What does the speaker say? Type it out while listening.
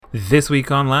This week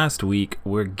on Last Week,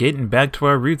 we're getting back to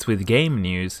our roots with game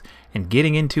news and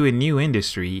getting into a new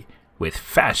industry with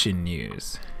fashion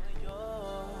news.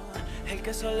 El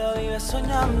que solo vive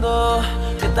soñando,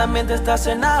 que también te estás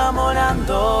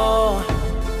enamorando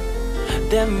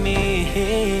de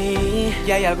mí.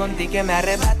 Y hay algo en ti que me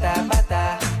arrebata,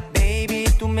 bata. Baby,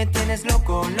 tú me tienes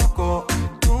loco, loco.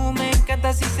 Tú me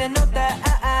encantas y se nota,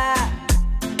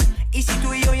 Y si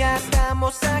tú y yo ya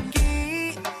estamos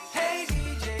aquí. Hey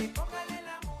DJ, póngale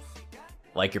la música.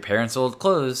 Like your parents' old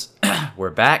clothes, we're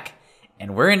back,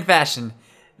 and we're in fashion.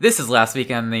 This is Last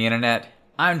Week on the Internet.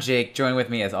 I'm Jake. Joining with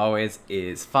me, as always,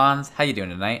 is Fonz. How you doing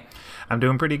tonight? I'm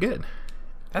doing pretty good.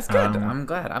 That's good. I'm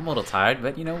glad. I'm a little tired,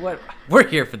 but you know what? We're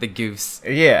here for the goose.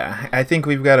 Yeah, I think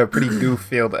we've got a pretty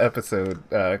goof-filled episode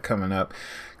coming up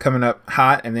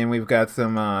hot, and then we've got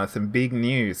some big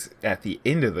news at the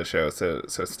end of the show. So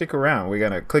stick around. We're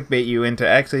gonna clickbait you into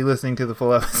actually listening to the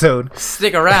full episode.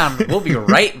 Stick around. We'll be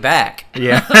right back.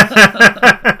 Yeah.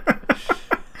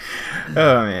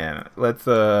 Oh man, let's.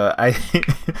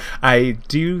 I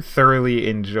do thoroughly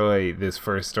enjoy this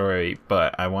first story,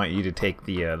 but I want you to take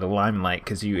the limelight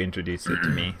because you introduced it to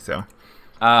me. So,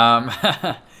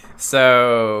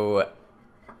 so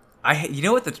you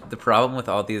know what the problem with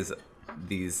all these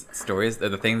stories, or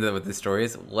the things that with the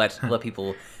stories, let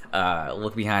people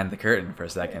look behind the curtain for a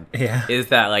second. Yeah, is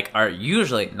that like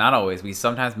usually, not always, we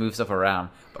sometimes move stuff around.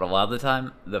 But a lot of the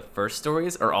time, the first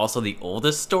stories are also the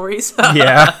oldest stories.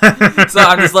 Yeah. So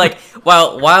I'm just like,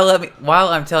 while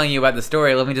I'm telling you about the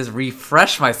story, let me just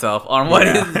refresh myself on what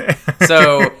is.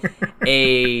 So,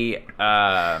 a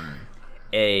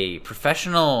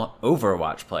professional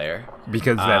Overwatch player,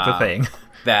 because that's a thing.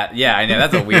 I know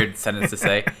that's a weird sentence to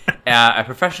say. A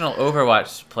professional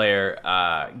Overwatch player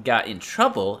got in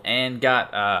trouble and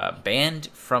got banned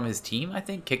from his team. I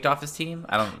think kicked off his team.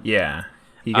 Yeah.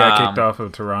 He got kicked off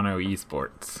of Toronto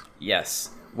Esports. Yes.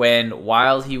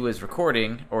 While he was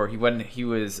recording, or when he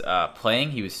was playing,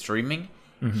 he was streaming,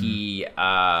 he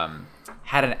had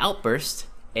an outburst,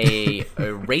 a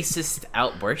racist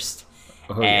outburst.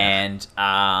 Oh, and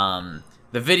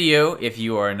the video, if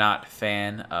you are not a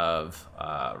fan of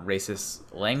racist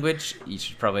language, you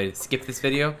should probably skip this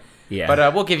video. Yeah.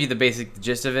 But we'll give you the basic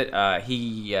gist of it.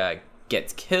 He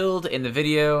gets killed in the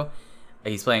video.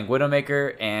 He's playing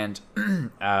Widowmaker, and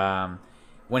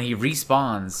when he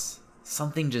respawns,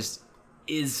 something just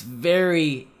is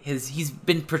he's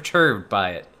been perturbed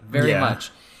by it very much.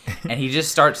 And he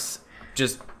just starts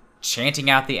just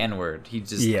chanting out the N-word. He's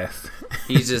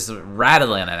just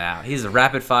rattling it out. He's a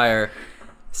rapid fire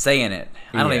saying it.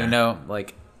 I don't even know,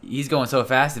 like, he's going so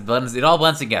fast, it all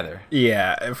blends together.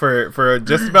 Yeah, for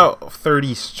just about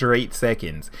 30 straight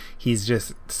seconds, he's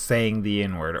just saying the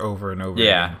N-word over and over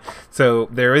again. So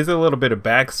there is a little bit of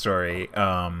backstory.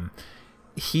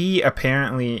 He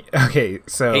apparently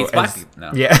as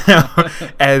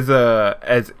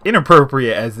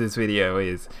inappropriate as this video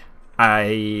is,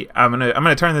 I'm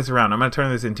gonna turn this around. I'm gonna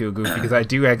turn this into a goof because I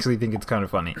do actually think it's kind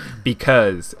of funny,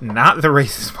 because not the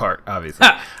racist part, obviously.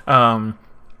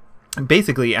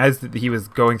 Basically, as he was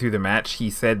going through the match, he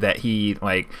said that he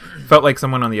felt like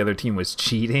someone on the other team was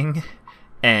cheating,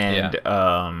 and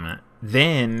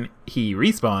then he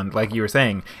respawned, like you were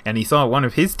saying, and he saw one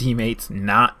of his teammates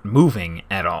not moving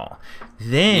at all.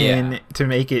 Then, to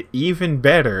make it even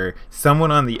better, someone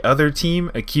on the other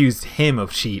team accused him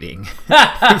of cheating.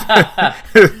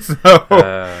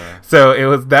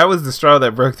 So that was the straw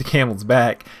that broke the camel's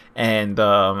back. And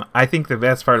I think the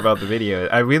best part about the video,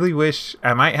 I really wish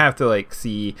I might have to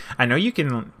see. I know you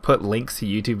can put links to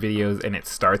YouTube videos and it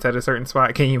starts at a certain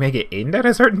spot. Can you make it end at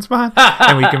a certain spot?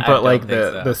 And we can put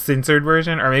the censored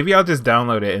version, or maybe I'll just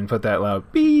download it and put that loud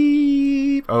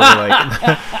beep over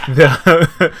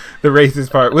the racist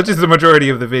part, which is the majority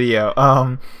of the video.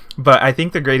 But I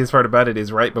think the greatest part about it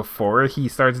is right before he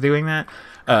starts doing that,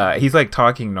 he's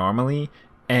talking normally.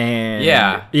 And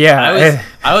I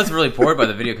was really bored by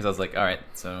the video because I was like, all right,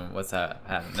 so what's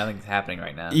happening? Nothing's happening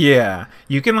right now. Yeah,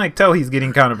 you can tell he's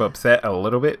getting kind of upset a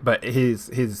little bit, but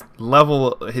his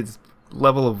level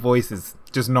of voice is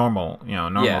just normal,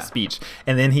 speech.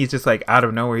 And then he's just out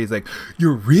of nowhere, he's like,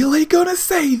 "You're really gonna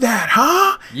say that,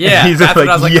 huh?" Yeah, that's when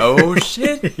I was like, "Oh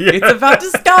shit, it's about to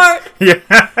start." Yeah,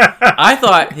 I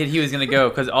thought that he was gonna go,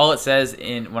 because all it says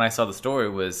when I saw the story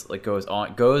was goes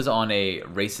on a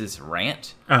racist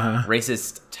rant,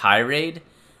 racist tirade,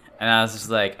 and I was just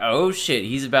like, "Oh shit,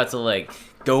 he's about to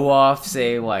go off,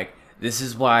 say this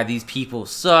is why these people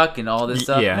suck and all this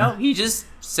stuff." No, he just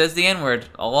says the N-word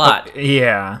a lot.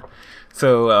 Yeah.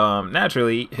 So,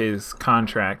 naturally, his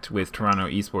contract with Toronto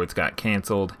Esports got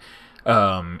canceled.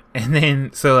 And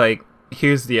then,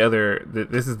 here's the other.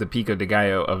 This is the Pico de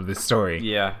Gallo of this story.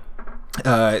 Yeah.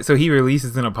 So he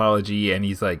releases an apology, and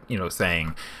he's like,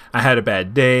 saying, I had a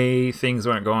bad day, things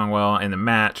weren't going well in the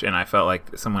match, and I felt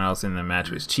like someone else in the match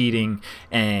was cheating.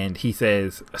 And he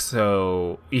says,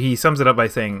 so he sums it up by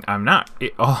saying,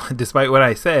 despite what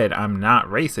I said, I'm not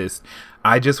racist.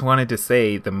 I just wanted to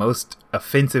say the most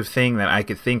offensive thing that I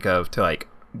could think of to like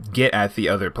get at the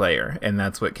other player, and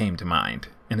that's what came to mind.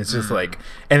 And it's just like,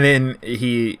 and then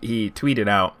he tweeted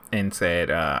out and said,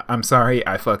 I'm sorry,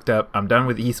 I fucked up. I'm done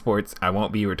with esports. I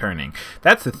won't be returning.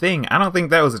 That's the thing. I don't think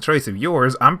that was a choice of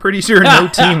yours. I'm pretty sure no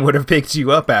team would have picked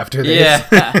you up after this.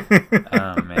 Yeah.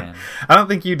 Oh, man. I don't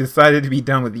think you decided to be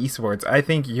done with esports. I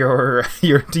think your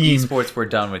team... Esports were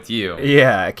done with you.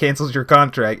 Yeah, cancels your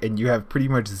contract, and you have pretty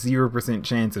much 0%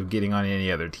 chance of getting on any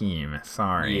other team.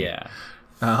 Sorry. Yeah.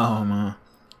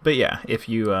 But yeah, if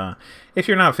you're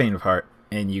not faint of heart,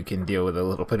 and you can deal with a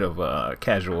little bit of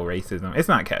casual racism. It's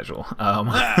not casual.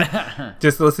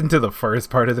 Just listen to the first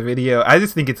part of the video. I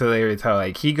just think it's hilarious how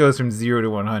like he goes from 0 to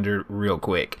 100 real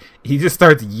quick. He just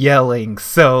starts yelling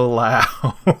so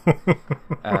loud.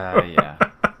 Yeah.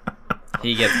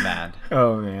 He gets mad.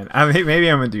 Oh man, maybe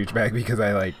I'm a douchebag because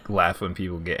I like laugh when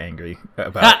people get angry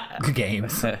about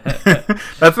games.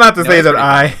 That's not to say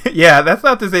that that's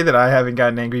not to say that I haven't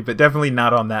gotten angry, but definitely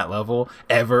not on that level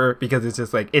ever, because it's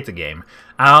just like, it's a game.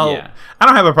 I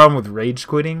don't have a problem with rage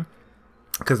quitting,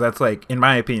 because that's like, in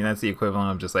my opinion, that's the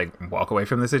equivalent of just like walk away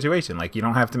from the situation. Like, you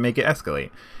don't have to make it escalate.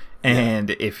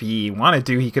 And if he wanted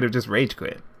to, he could have just rage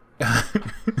quit.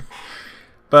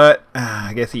 But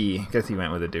I guess he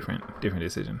went with a different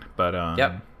decision. But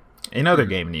in other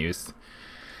game news,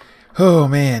 oh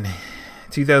man,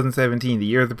 2017, the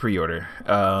year of the pre-order.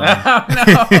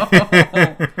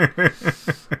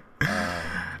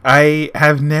 I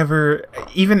have never,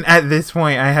 even at this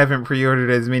point, I haven't pre-ordered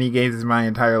as many games in my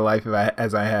entire life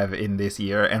as I have in this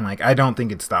year, and like, I don't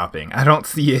think it's stopping. I don't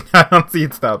see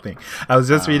it stopping. I was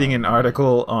just reading an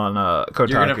article on Kotaku.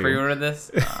 You're gonna pre-order this?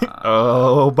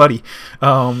 Oh, buddy.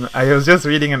 I was just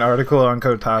reading an article on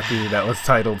Kotaku that was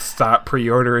titled "Stop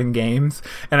Pre-Ordering Games,"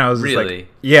 and I was just like,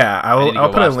 yeah,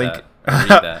 I'll put a link.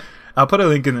 I'll put a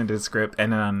link in the description,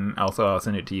 and then also I'll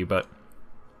send it to you, but.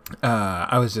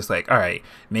 I was just like, all right,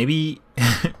 maybe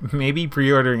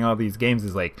pre-ordering all these games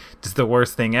is like just the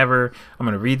worst thing ever. I'm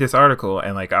gonna read this article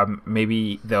and like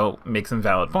maybe they'll make some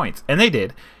valid points, and they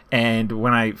did. And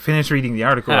when I finished reading the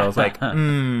article, I was like,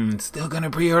 still gonna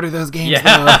pre-order those games.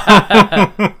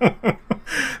 Yeah.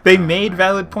 They made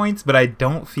valid points, but I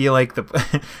don't feel like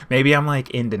maybe I'm like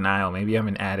in denial. Maybe I'm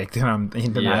an addict and I'm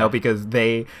in denial because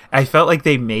I felt like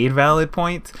they made valid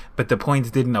points, but the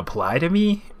points didn't apply to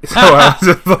me. So I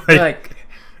was just like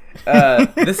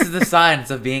this is the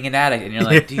signs of being an addict, and you're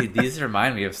like, dude, these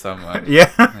remind me of someone.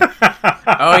 Yeah. Like,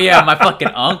 oh yeah, my fucking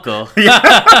uncle.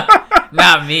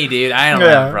 Not me, dude. I don't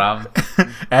have a problem.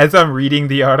 As I'm reading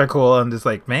the article, I'm just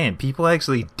like, man, people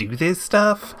actually do this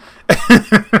stuff.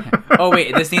 Oh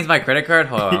wait, this needs my credit card.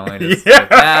 Hold on, let me just check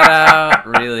that out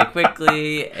really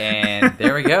quickly, and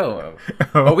there we go.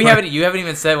 Oh, you haven't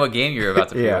even said what game you're about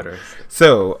to pre-order.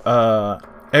 So,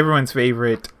 everyone's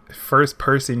favorite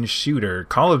first-person shooter,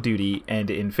 Call of Duty and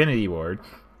Infinity Ward,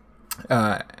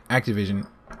 Activision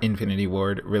Infinity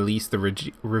Ward released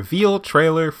the reveal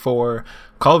trailer for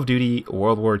Call of Duty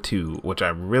World War II, which I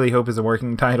really hope is a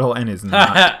working title and is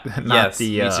not yes,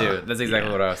 me too. That's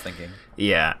exactly what I was thinking.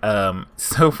 Yeah.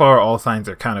 So far, all signs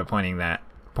are kind of pointing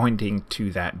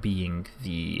to that being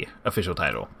the official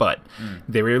title. But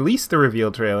they released the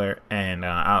reveal trailer, and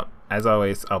as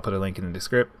always, I'll put a link in the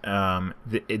description.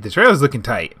 The trailer's looking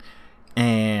tight.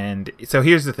 And so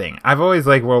here's the thing. I've always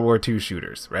liked World War II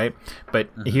shooters, right? But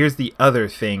here's the other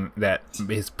thing that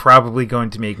is probably going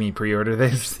to make me pre-order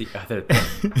this. Here's the other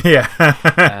thing.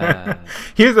 Yeah.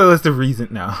 Here's a list of reasons.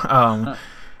 No.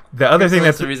 The other thing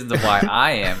that's the reasons of why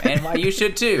I am and why you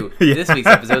should too. Yeah. This week's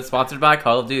episode is sponsored by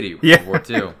Call of Duty World War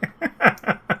II.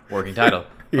 Working title.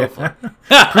 Yeah.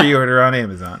 Pre-order on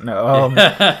Amazon. No.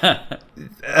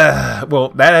 Well,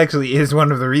 that actually is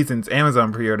one of the reasons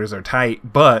Amazon pre-orders are tight,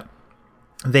 but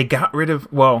they got rid of,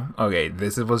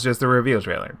 this was just a reveal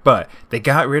trailer, but they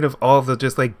got rid of all the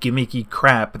just like gimmicky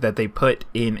crap that they put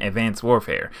in Advanced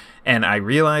Warfare. And I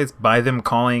realized by them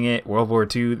calling it World War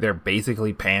II, they're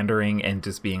basically pandering and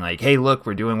just being like, hey, look,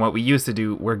 we're doing what we used to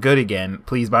do. We're good again.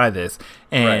 Please buy this.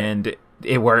 And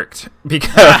it worked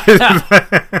because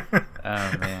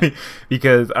oh, man.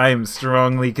 Because I am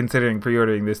strongly considering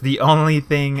pre-ordering this. The only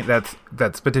thing that's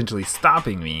potentially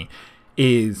stopping me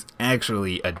is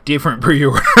actually a different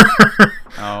pre-order.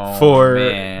 for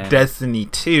man. Destiny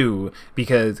 2,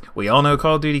 because we all know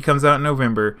Call of Duty comes out in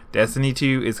November. Destiny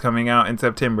 2 is coming out in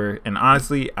September, and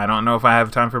honestly, I don't know if I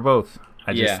have time for both.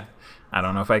 I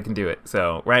don't know if I can do it.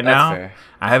 So right That's now, fair.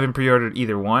 I haven't pre-ordered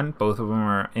either one. Both of them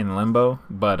are in limbo,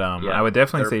 but I would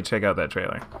definitely say check out that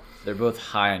trailer. They're both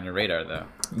high on your radar, though.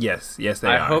 Yes, they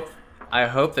are. I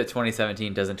hope that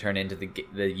 2017 doesn't turn into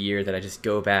the year that I just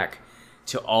go back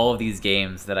to all of these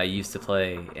games that I used to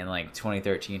play in like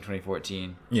 2013,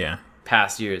 2014. Yeah.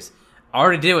 Past years. I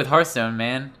already did it with Hearthstone,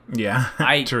 man. Yeah.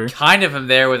 I True. kind of am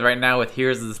there with right now with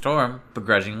Heroes of the Storm,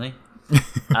 begrudgingly.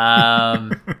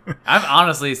 I'm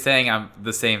honestly saying I'm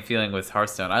the same feeling with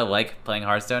Hearthstone. I like playing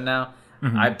Hearthstone now.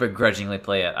 Mm-hmm. I begrudgingly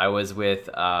play it. I was with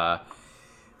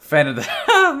friend of the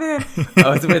oh man, I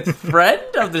was with friend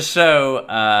of the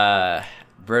show,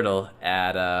 Brittle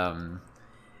at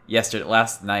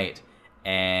last night,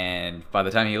 and by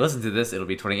the time you listen to this, it'll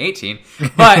be 2018.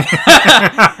 But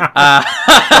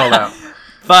Hold out.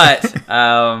 But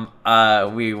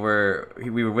we were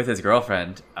with his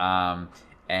girlfriend,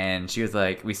 and she was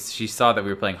like, she saw that we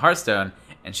were playing Hearthstone,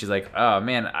 and she's like, oh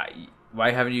man,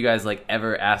 why haven't you guys like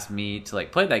ever asked me to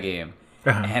like play that game?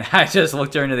 Uh-huh. And I just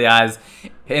looked her in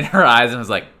her eyes, and was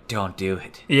like, don't do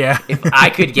it. Yeah. If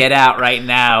I could get out right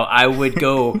now, I would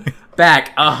go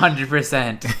back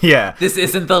 100%. Yeah. This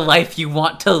isn't the life you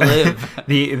want to live.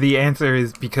 The answer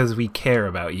is because we care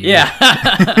about you. Yeah.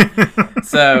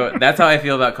 So that's how I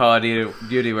feel about Call of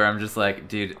Duty, where I'm just like,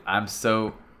 dude, I'm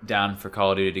so down for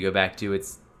Call of Duty to go back to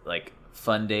its like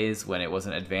fun days when it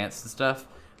wasn't advanced and stuff.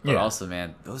 But also,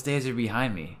 man, those days are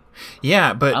behind me.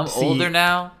 Yeah, but I'm older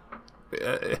now.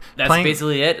 That's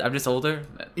basically it. I'm just older.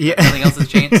 Yeah. Nothing else has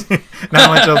changed. Not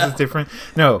much else is different.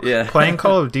 No. Yeah. Playing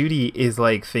Call of Duty is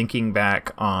like thinking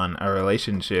back on a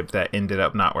relationship that ended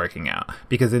up not working out.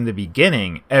 Because in the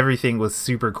beginning, everything was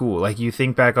super cool. Like, you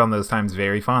think back on those times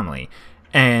very fondly.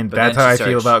 And that's how I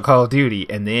feel about Call of Duty.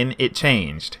 And then it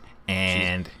changed.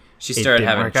 And she started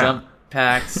having jump out.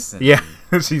 Packs. Yeah.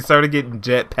 She started getting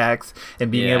jet packs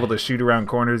and being able to shoot around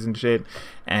corners and shit.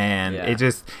 And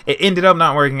it ended up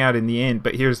not working out in the end.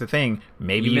 But here's the thing.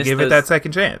 Maybe you give it that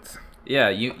second chance. Yeah,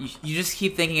 you just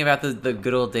keep thinking about the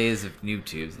good old days of noob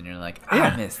tubes, and you're like,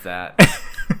 I miss that.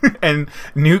 And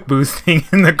nuke boosting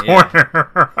in the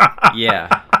corner.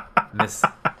 Yeah. Miss.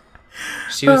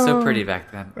 She was so pretty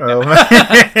back then. Oh, what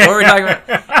were we talking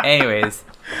about? Anyways,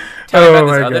 tell me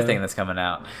about this other thing that's coming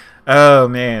out. Oh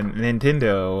man,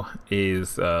 Nintendo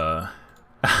is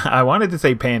I wanted to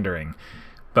say pandering,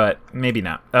 but maybe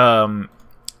not.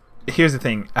 Here's the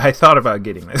thing. I thought about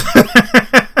getting this.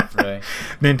 Right.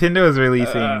 Nintendo is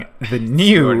releasing the new...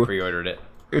 You already pre-ordered it.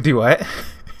 Do what?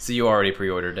 So you already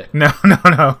pre-ordered it. No.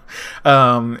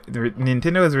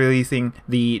 Nintendo is releasing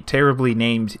the terribly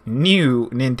named new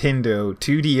Nintendo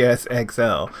 2DS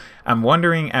XL. I'm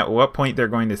wondering at what point they're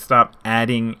going to stop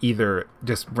adding either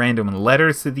just random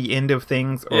letters to the end of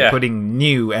things or putting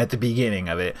new at the beginning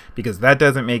of it, because that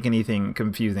doesn't make anything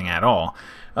confusing at all.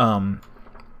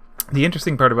 The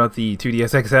interesting part about the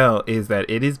 2DS XL is that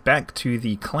it is back to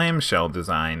the clamshell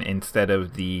design instead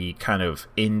of the kind of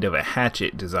end of a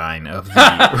hatchet design of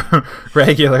the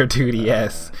regular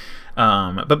 2DS.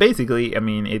 But basically, I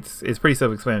mean, it's pretty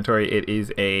self-explanatory. It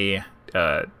is a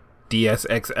 3DS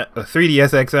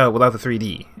XL without the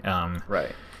 3D.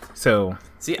 Right. So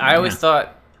see, I always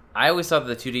thought the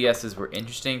 2DSs were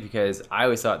interesting because I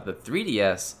always thought the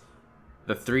 3DS.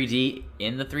 The 3D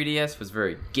in the 3DS was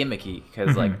very gimmicky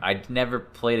because like I'd never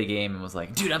played a game and was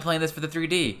like, dude, I'm playing this for the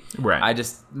 3D. Right. I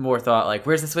just more thought like,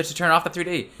 where's the switch to turn off the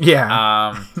 3D?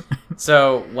 Yeah.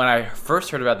 So when I first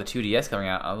heard about the 2DS coming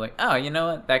out, I was like, oh, you know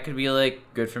what? That could be like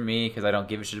good for me because I don't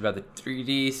give a shit about the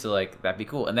 3D. So like that'd be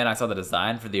cool. And then I saw the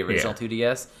design for the original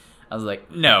 2DS. I was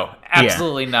like, no,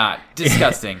 absolutely not.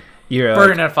 Disgusting. You're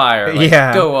burn in a fire. Like,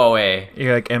 go away.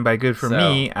 You're like, and by good for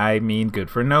me, I mean good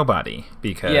for nobody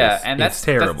because it's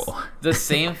terrible. That's the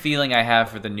same feeling I have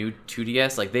for the new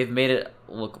 2DS. Like they've made it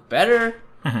look better,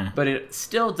 but it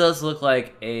still does look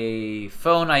like a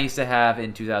phone I used to have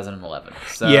in 2011.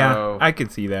 So yeah, I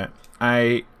could see that.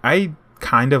 I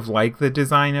kind of like the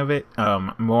design of it.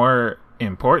 More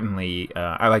importantly,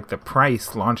 I like the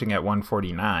price launching at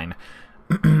 $149,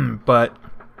 but.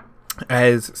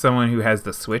 As someone who has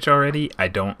the Switch already, I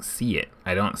don't see it.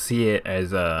 I don't see it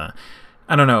as a...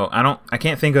 I don't know. I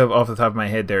can't think of off the top of my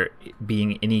head there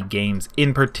being any games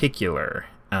in particular.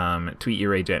 Tweet your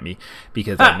rage at me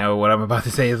because I know what I'm about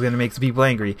to say is going to make some people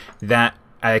angry. That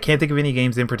I can't think of any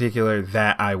games in particular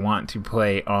that I want to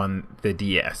play on the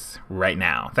DS right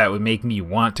now. That would make me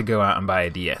want to go out and buy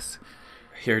a DS.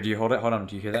 Here, do you hold it? Hold on.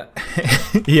 Do you hear that?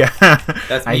 Yeah.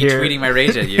 That's me tweeting my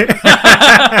rage at you.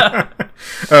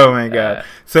 Oh my god.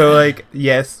 So like,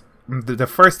 yes, the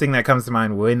first thing that comes to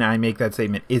mind when I make that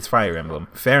statement is Fire Emblem.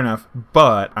 Fair enough,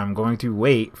 but I'm going to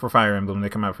wait for Fire Emblem to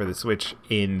come out for the Switch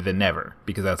in the never,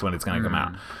 because that's when it's going to come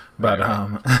out. But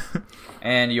right.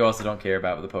 And you also don't care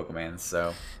about the Pokemans,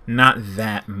 so not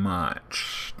that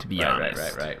much, to be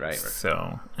honest. Right.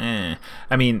 So, I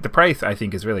mean, the price I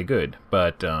think is really good,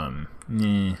 but I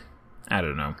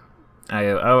don't know.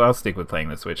 I'll stick with playing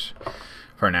the Switch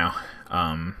for now.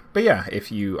 But yeah,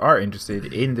 if you are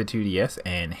interested in the 2DS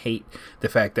and hate the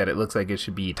fact that it looks like it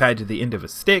should be tied to the end of a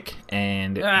stick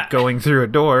and going through a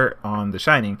door on The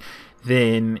Shining,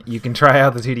 then you can try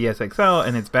out the 2DS XL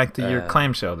and it's back to your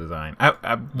clamshell design.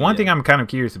 One thing I'm kind of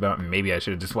curious about, and maybe I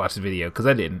should have just watched the video because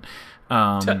I didn't.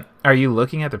 Are you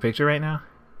looking at the picture right now?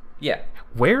 Yeah.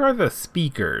 Where are the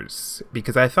speakers?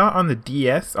 Because I thought on the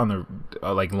DS, on the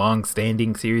like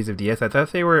long-standing series of DS, I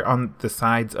thought they were on the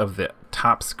sides of the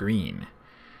top screen.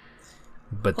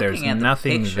 But there's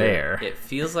nothing there. It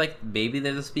feels like maybe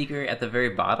there's a speaker at the very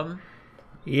bottom.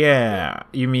 Yeah,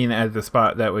 you mean at the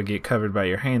spot that would get covered by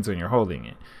your hands when you're holding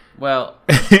it. Well,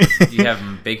 you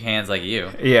have big hands like you.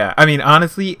 Yeah, I mean,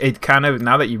 honestly, it kind of,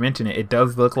 now that you mention it, it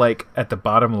does look like at the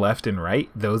bottom left and right,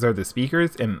 those are the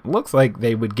speakers, and it looks like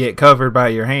they would get covered by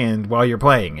your hand while you're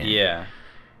playing it. Yeah.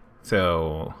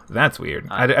 So, that's weird.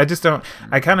 I just don't,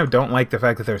 I kind of don't like the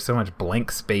fact that there's so much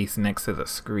blank space next to the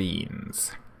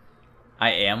screens.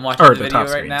 I am watching the video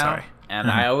right now, sorry. And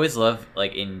I always love,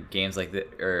 like, in games like this,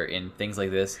 or in things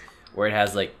like this, where it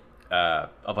has, like, a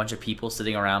bunch of people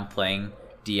sitting around playing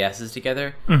DSs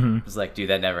together. It's like, dude,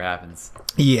 that never happens.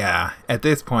 Yeah, at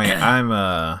this point,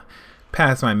 I'm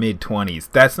past my mid-20s.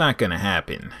 That's not gonna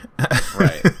happen.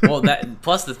 Right. Well, that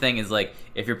plus the thing is, like,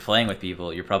 if you're playing with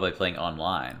people, you're probably playing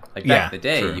online. Like, back in the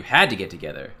day, true. you had to get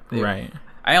together. Right.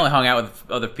 I only hung out with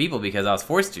other people because I was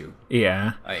forced to.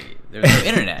 Yeah. There's no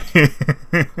internet.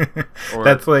 Or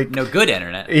that's like no good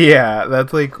internet. Yeah,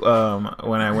 that's like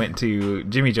when I went to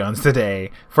Jimmy John's today.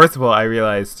 First of all, I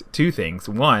realized two things.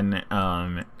 One,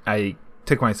 I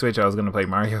took my Switch. I was going to play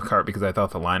Mario Kart because I thought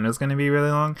the line was going to be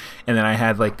really long. And then I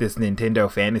had like this Nintendo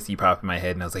fantasy pop in my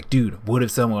head. And I was like, dude, what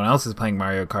if someone else is playing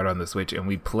Mario Kart on the Switch and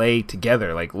we play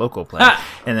together, like local play?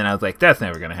 And then I was like, that's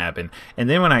never going to happen. And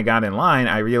then when I got in line,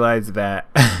 I realized that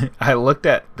I looked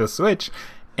at the Switch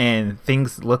and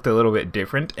things looked a little bit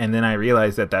different. And then I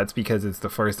realized that that's because it's the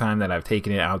first time that I've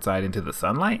taken it outside into the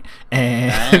sunlight.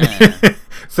 And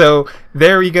so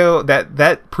there we go.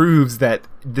 That proves that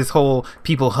this whole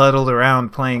people huddled around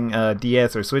playing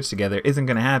DS or Switch together isn't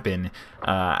going to happen.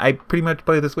 I pretty much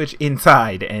play the Switch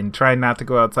inside and try not to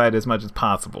go outside as much as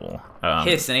possible.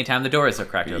 Hiss anytime the doors are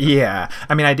cracked open. Yeah.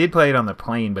 I mean, I did play it on the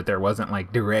plane, but there wasn't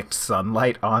like direct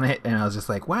sunlight on it. And I was just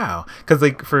like, wow. Because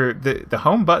like for the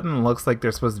home button looks like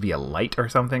there's supposed to be a light or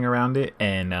something around it.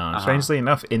 And strangely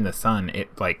enough, in the sun, it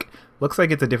like looks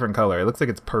like it's a different color. It looks like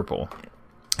it's purple.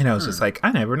 And I was just like,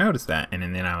 I never noticed that. And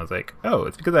then I was like, oh,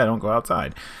 it's because I don't go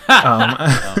outside. Oh my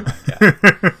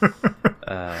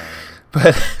god.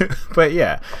 But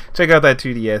yeah, check out that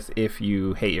 2DS if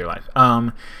you hate your life.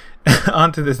 On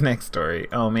to this next story.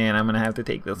 Oh man, I'm going to have to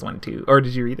take this one too. Or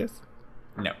did you read this?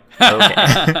 No.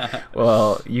 Okay.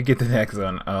 Well, you get the next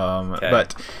one. Okay.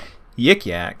 But Yik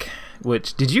Yak,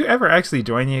 which, did you ever actually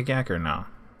join Yik Yak or no?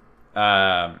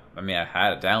 I mean, I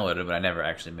had it downloaded, but I never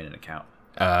actually made an account.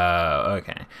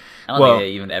 Okay. I don't think I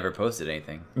even ever posted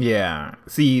anything. Yeah.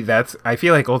 See, I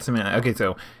feel like ultimately, okay,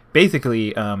 so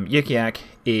basically, Yik Yak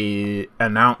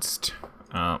announced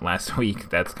last week,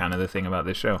 that's kind of the thing about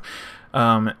this show,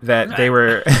 that they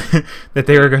were, that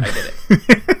they were going to,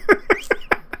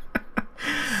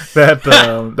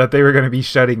 that they were going to be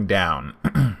shutting down.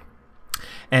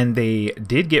 And they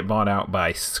did get bought out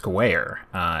by Square.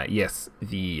 Yes,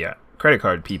 the credit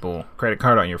card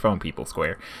on your phone people,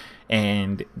 Square.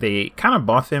 And they kind of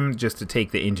bought them just to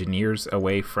take the engineers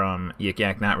away from Yik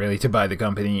Yak, not really to buy the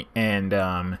company.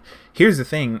 And here's the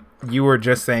thing. You were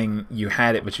just saying you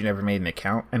had it, but you never made an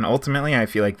account. And ultimately, I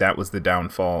feel like that was the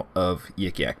downfall of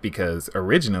Yik Yak, because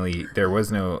originally there was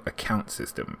no account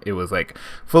system. It was like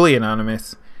fully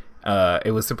anonymous.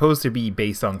 It was supposed to be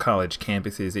based on college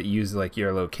campuses. It used like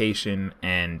your location,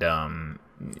 and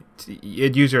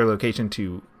it'd use your location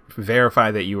to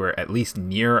verify that you were at least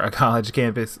near a college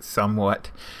campus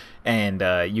somewhat. and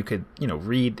you could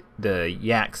read the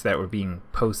yaks that were being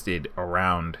posted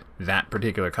around that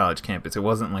particular college campus. It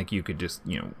wasn't like you could just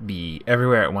be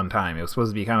everywhere at one time. It was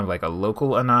supposed to be kind of like a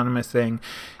local anonymous thing.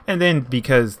 And then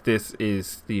because this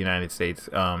is the United States,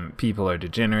 people are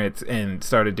degenerates and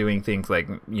started doing things like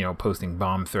posting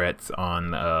bomb threats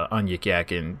on Yik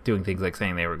Yak, and doing things like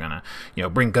saying they were gonna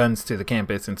bring guns to the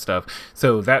campus and stuff.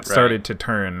 So that started to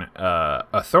turn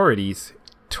authorities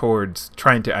towards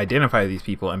trying to identify these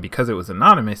people. And because it was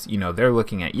anonymous, they're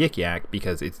looking at Yik Yak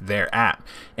because it's their app,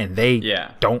 and they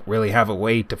don't really have a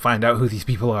way to find out who these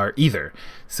people are either.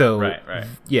 So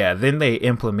then they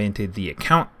implemented the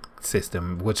account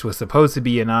system, which was supposed to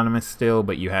be anonymous still,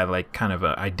 but you had like kind of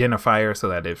a identifier so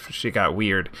that if shit got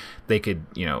weird, they could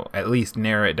at least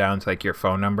narrow it down to like your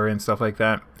phone number and stuff like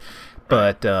that.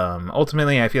 But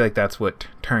ultimately, I feel like that's what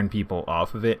turned people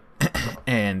off of it.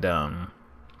 And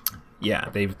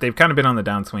they've kind of been on the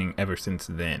downswing ever since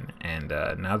then, and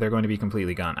now they're going to be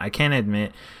completely gone. I can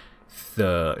admit,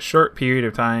 the short period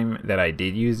of time that I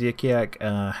did use Yik Yak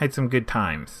had some good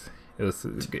times. It was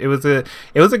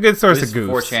a good source of goofs.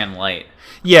 4chan light.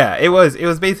 Yeah, it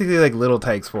was basically like Little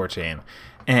Tykes 4chan,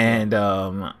 and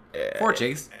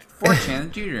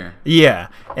 4chan Junior. Yeah,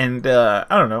 and I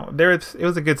don't know. It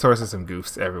was a good source of some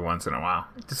goofs every once in a while.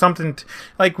 Just something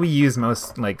like we use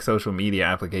most like social media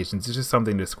applications. It's just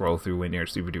something to scroll through when you're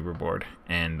super duper bored.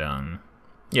 And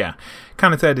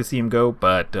kind of sad to see him go.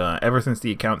 But ever since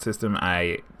the account system,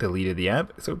 I deleted the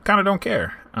app, so kind of don't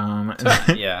care.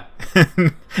 Yeah.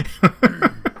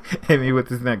 Hit me with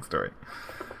this next story.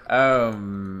 Oh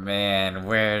man,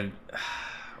 well,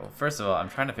 first of all, I'm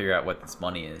trying to figure out what this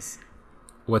money is.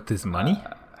 What, this money?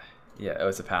 Yeah,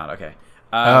 it's a pound. Okay.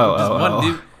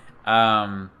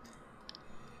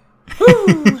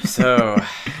 So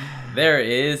there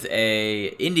is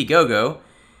a Indiegogo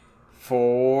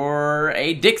for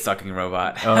a dick sucking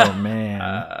robot. Oh man.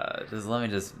 Let me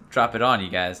just drop it on you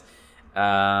guys.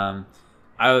 I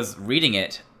was reading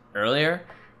it earlier,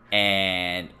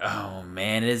 and oh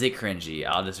man, is it cringy.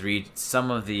 I'll just read some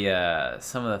of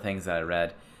the things that I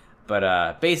read.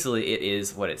 But basically, it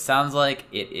is what it sounds like.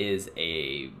 It is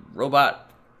a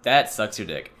robot that sucks your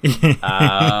dick.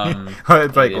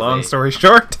 It's like long story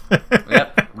short.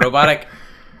 Yep. Robotic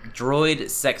droid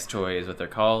sex toy is what they're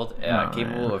called.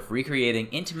 Capable of recreating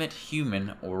intimate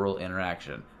human oral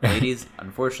interaction. Ladies,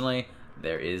 unfortunately,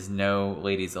 there is no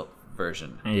ladies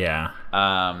version. Yeah.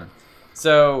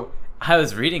 So I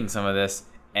was reading some of this.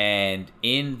 And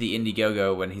in the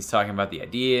Indiegogo, when he's talking about the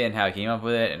idea and how he came up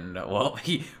with it, and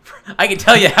I can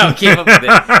tell you how he came up with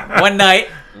it. One night,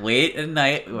 late at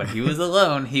night, when he was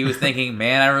alone, he was thinking,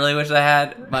 man, I really wish I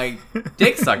had my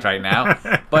dick sucked right now.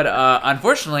 But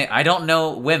unfortunately, I don't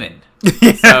know women.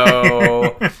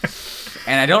 So,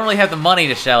 and I don't really have the money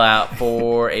to shell out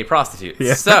for a prostitute.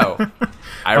 Yeah. So,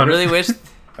 I really wish...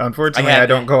 Unfortunately, I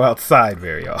don't go outside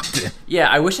very often.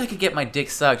 Yeah, I wish I could get my dick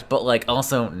sucked, but like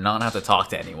also not have to talk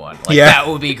to anyone. Like that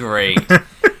would be great.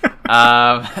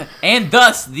 And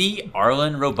thus the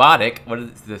Arlen Robotic, what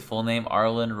is the full name?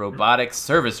 Arlen Robotic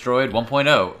Service Droid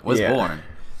 1.0 was born.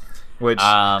 Which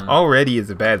already is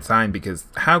a bad sign, because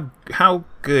how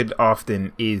good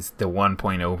often is the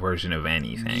 1.0 version of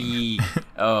anything?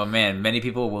 Oh man, many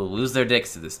people will lose their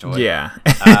dicks to this toy. Yeah.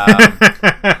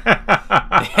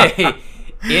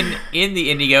 In the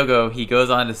Indiegogo, he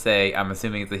goes on to say, I'm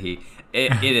assuming it's a he.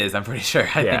 It is, I'm pretty sure.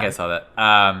 I think I saw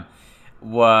that.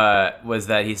 What was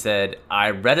that? He said, I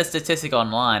read a statistic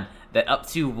online that up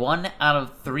to 1 out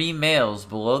of 3 males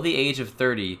below the age of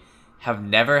 30 have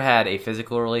never had a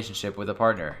physical relationship with a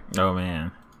partner. Oh,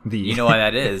 man. You know why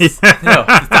that is? No,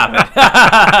 stop it.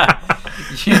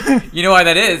 you know why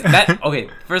that is? Okay,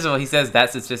 first of all, he says that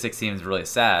statistic seems really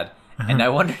sad. And I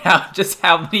wonder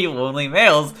how many lonely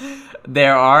males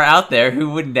there are out there who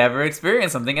would never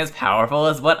experience something as powerful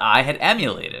as what I had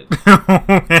emulated.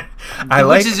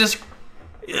 Which is just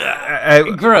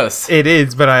gross. It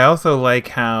is, but I also like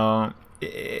how...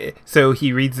 So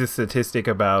he reads this statistic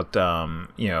about, 1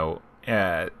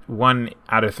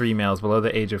 out of 3 males below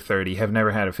the age of 30 have never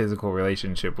had a physical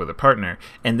relationship with a partner.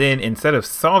 And then instead of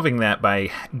solving that by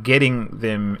getting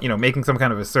them, making some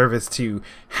kind of a service to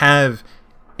have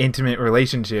intimate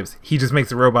relationships, he just makes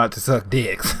a robot to suck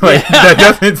dicks. Like, that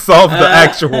doesn't solve the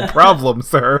actual problem,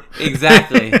 sir.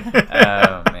 Exactly.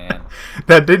 Oh man,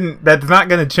 that's not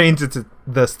going to change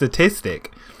the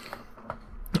statistic.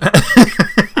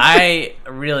 I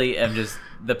really am just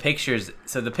the pictures.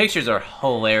 So the pictures are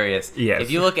hilarious. Yes.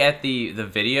 If you look at the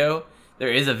video,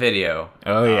 there is a video.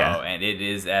 Oh yeah, and it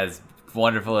is as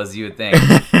wonderful as you would think.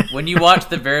 When you watch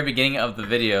the very beginning of the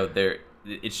video,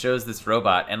 it shows this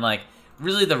robot, and like,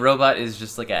 really the robot is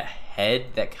just like a head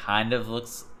that kind of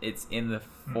looks it's in the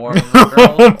form of a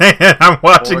girl. Oh man, I'm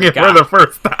watching it for the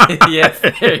first time. Yes,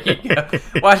 there you go.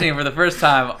 Watching it for the first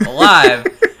time live.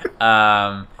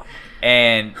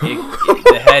 And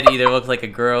the head either looks like a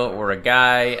girl or a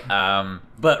guy.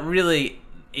 But really,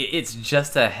 it's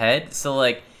just a head. So,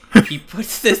 like, he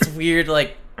puts this weird,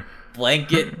 like,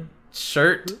 blanket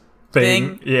shirt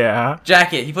thing. Yeah.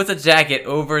 Jacket. He puts a jacket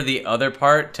over the other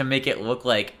part to make it look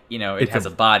like, you know, it has a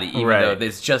body, even though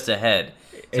it's just a head.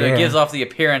 So it gives off the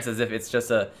appearance as if it's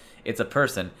just it's a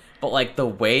person. But, like, the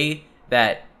way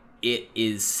that it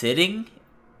is sitting,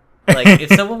 like, if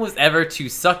someone was ever to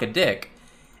suck a dick,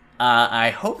 I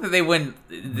hope that they wouldn't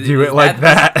do it like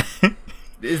that.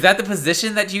 Is that the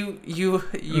position that you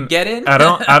get in?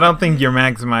 I don't think you're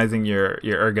maximizing your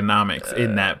ergonomics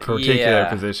in that particular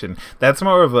position. That's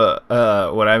more of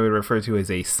a what I would refer to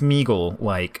as a Smeagol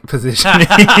like positioning.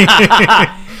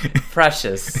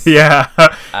 Precious. Yeah.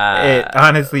 It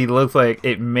honestly looks like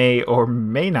it may or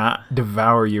may not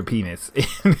devour your penis.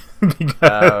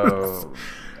 Because,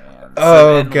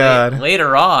 God.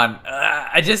 Later on,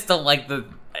 I just don't like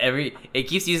it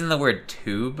keeps using the word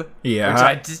tube, which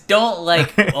I just don't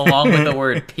like, along with the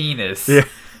word penis. Yeah.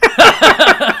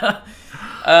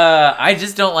 I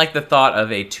just don't like the thought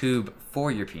of a tube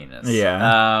for your penis.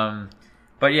 Yeah.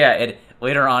 But yeah, it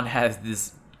later on has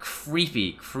this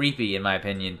creepy, in my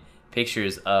opinion,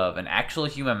 pictures of an actual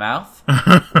human mouth,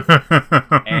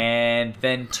 and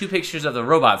then 2 pictures of the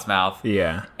robot's mouth.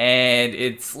 Yeah. And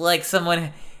it's like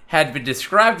someone had been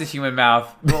described the human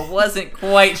mouth, but wasn't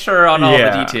quite sure on all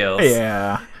the details.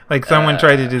 Yeah. Like someone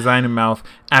tried to design a mouth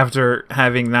after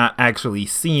having not actually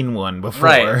seen one before.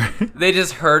 Right. They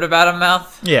just heard about a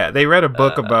mouth. Yeah, they read a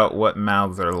book about what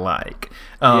mouths are like.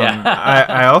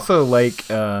 I also like,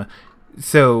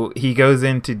 so he goes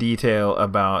into detail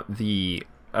about the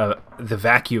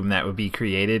vacuum that would be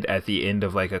created at the end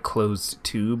of like a closed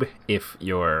tube if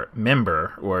your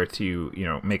member were to, you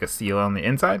know, make a seal on the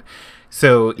inside.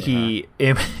 So he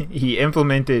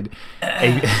implemented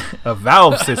a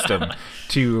valve system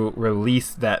to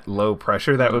release that low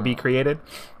pressure that would be created,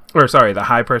 or sorry, the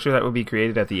high pressure that would be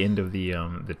created at the end of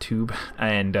the tube.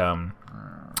 And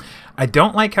I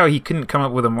don't like how he couldn't come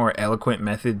up with a more eloquent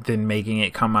method than making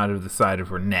it come out of the side of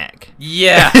her neck.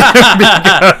 Yeah.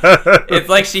 It's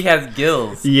like she has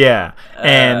gills. Yeah.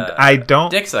 And I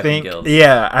don't dick-sucking gills.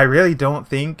 Yeah, I really don't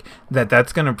think that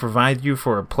that's going to provide you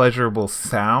for a pleasurable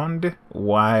sound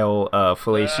while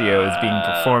fellatio is being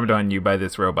performed on you by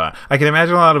this robot. I can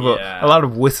imagine a lot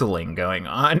of whistling going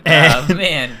on.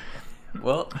 Man.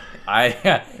 Well,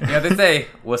 they say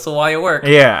whistle while you work.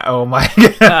 Yeah. Oh my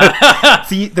God.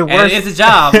 See, the worst. And it is a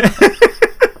job.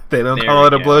 They don't call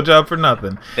it a blowjob for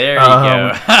nothing. There you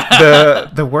go.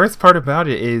 The worst part about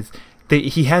it is that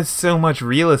he has so much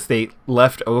real estate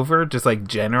left over, just like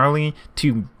generally,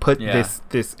 to put this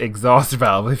exhaust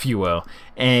valve, if you will,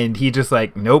 and he just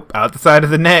like, nope, out the side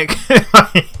of the neck.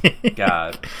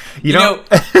 God, you don't.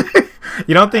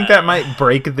 You don't think that might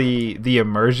break the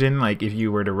immersion, like if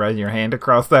you were to run your hand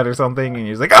across that or something, and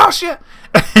you're just like, oh shit!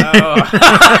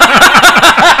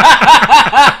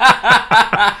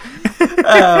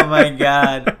 Oh my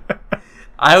God!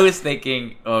 I was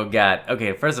thinking, oh God.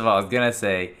 Okay, first of all, I was gonna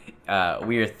say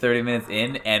we are 30 minutes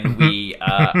in, and we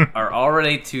are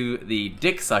already to the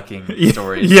dick sucking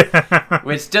stories,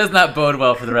 which does not bode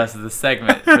well for the rest of the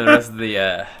segment, for the rest of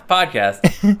the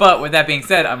podcast. But with that being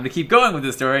said, I'm going to keep going with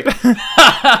the story.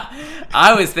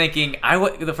 I was thinking,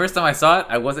 the first time I saw it,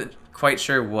 I wasn't quite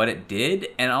sure what it did,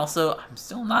 and also I'm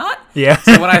still not. Yeah.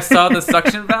 So when I saw the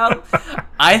suction valve,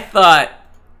 I thought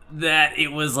that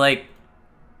it was like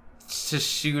to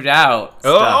shoot out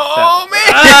stuff.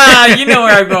 Man! You know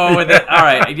where I'm going with it. All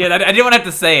right. I didn't want to have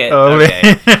to say it. Oh,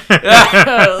 okay.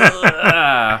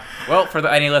 Well, for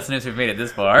any listeners who've made it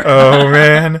this far. Oh,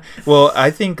 man. Well,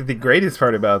 I think the greatest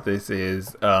part about this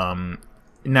is,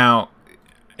 now,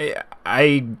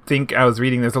 I think I was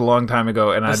reading this a long time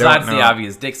ago, and Besides I don't know. the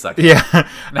obvious dick sucking. Yeah.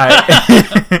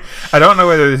 I don't know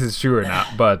whether this is true or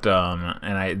not, but,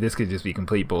 this could just be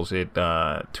complete bullshit.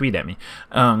 Tweet at me.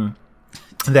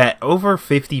 That over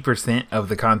 50% of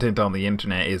the content on the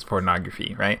internet is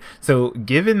pornography, right? So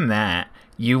given that,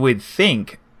 you would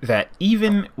think that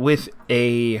even with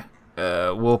a,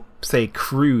 we'll say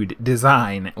crude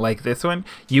design like this one,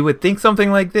 you would think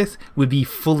something like this would be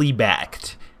fully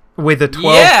backed with a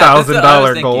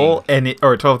 $12,000 goal,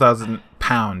 or 12,000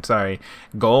 pound,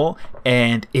 goal,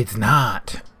 and it's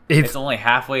not. It's only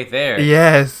halfway there.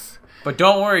 Yes. But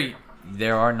don't worry.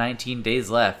 there are 19 days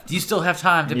left. You still have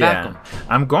time to back them.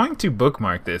 I'm going to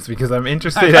bookmark this because I'm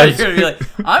interested. You're gonna be like,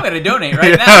 I'm gonna donate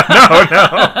right now.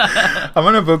 No. I'm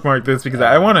gonna bookmark this because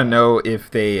I want to know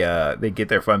if they get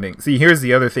their funding. See, here's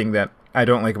the other thing that I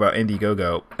don't like about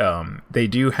Indiegogo. They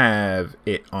do have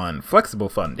it on flexible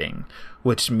funding,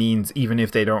 which means even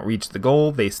if they don't reach the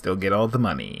goal, they still get all the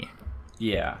money.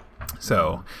 Yeah.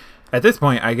 So, at this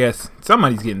point, I guess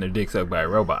somebody's getting their dick sucked by a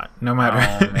robot, no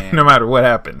matter man. no matter what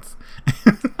happens.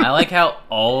 I like how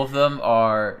all of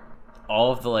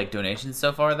the like donations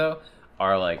so far though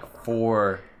are like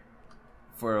for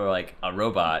like a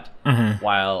robot,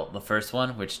 while the first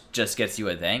one, which just gets you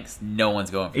a thanks, no one's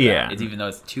going for that. It's even though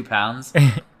it's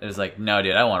 £2. It's like, no,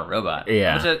 dude, I want a robot.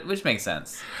 Yeah, which makes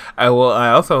sense. I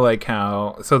also like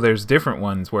how there's different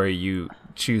ones where you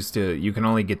choose you can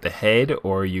only get the head,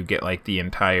 or you get like the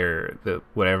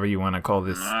whatever you want to call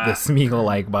this, the Smeagol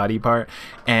like body part.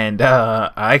 And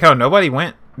I like how nobody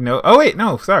went.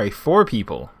 Four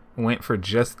people went for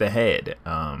just the head.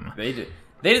 They did.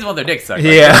 They just want their dick sucked.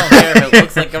 Yeah. They don't care if it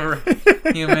looks like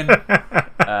a human. Man.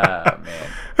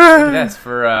 That's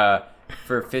for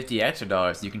 $50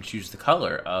 extra, you can choose the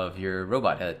color of your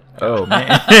robot head. Oh man.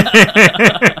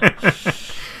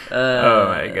 Oh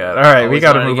my god. All right, we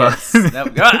gotta move on. No,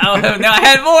 I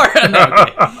had more. No,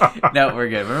 okay. No, we're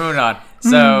good. We're moving on.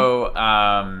 So,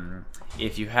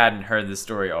 if you hadn't heard the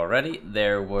story already,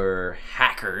 there were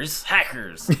hackers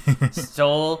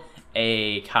stole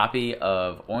a copy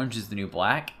of Orange is the New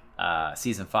Black,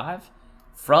 season 5,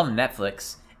 from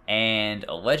Netflix, and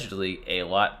allegedly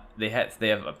they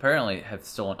have apparently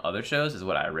stolen other shows, is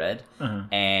what I read,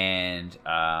 and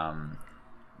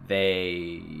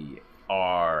they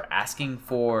are asking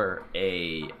for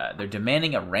they're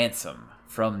demanding a ransom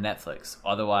from Netflix,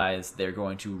 otherwise they're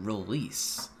going to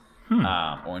release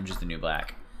Orange is the New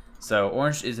Black. So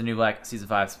Orange is the New Black season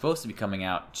 5 is supposed to be coming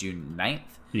out June 9th.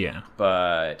 Yeah.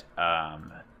 But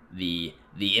the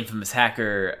infamous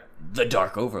hacker, the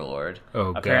Dark Overlord,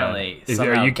 apparently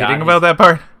are you kidding about that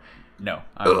part? No.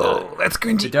 I'm not. That's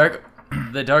cringy.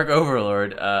 The Dark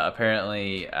Overlord,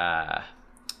 apparently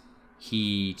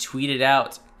he tweeted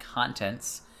out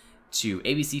contents to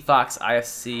ABC, Fox,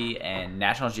 IFC, and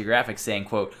National Geographic saying,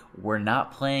 quote, "We're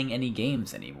not playing any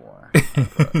games anymore."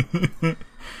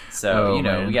 So,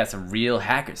 we got some real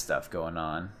hacker stuff going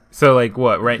on. So, like,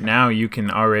 what? Right now, you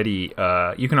can already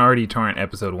torrent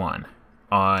episode 1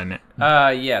 on.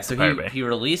 Yeah. So he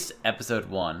released episode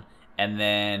 1, and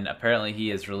then apparently he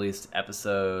has released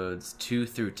episodes 2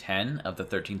 through 10 of the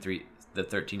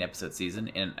 13 episode season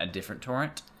in a different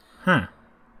torrent. Huh.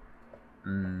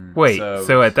 Wait.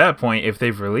 So at that point, if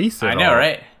they've released it, I know,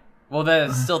 right? Well,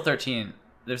 there's still 13.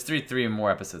 There's three more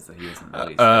episodes that he hasn't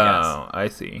released. I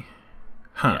see.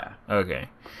 Huh. Yeah. Okay.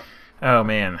 Oh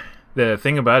man. The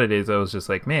thing about it is, I was just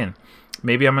like, man,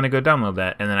 maybe I'm gonna go download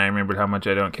that, and then I remembered how much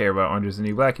I don't care about Orange is the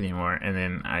New Black anymore, and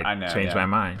then I changed my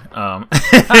mind.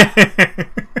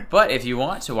 But if you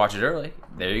want to watch it early,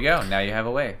 there you go. Now you have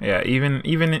a way. Yeah,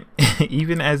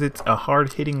 even as it's a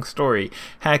hard hitting story,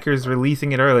 hackers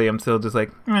releasing it early, I'm still just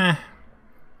like, meh.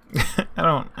 I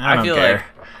don't care.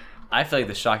 I feel like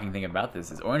the shocking thing about this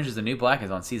is Orange is the New Black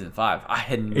is on season 5. I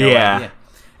had no idea.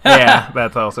 Yeah,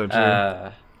 that's also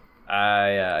true.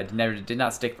 I did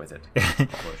not stick with it,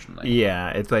 unfortunately. Yeah,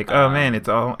 it's like, oh man, it's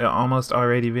almost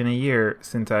already been a year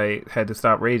since I had to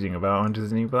stop raging about Orange is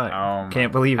the New Black.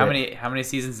 Can't believe it. How many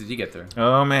seasons did you get through?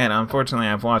 Oh man, unfortunately,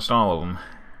 I've watched all of them.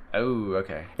 Oh,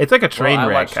 okay. It's like a train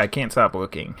wreck. I can't stop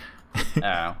looking.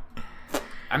 Oh.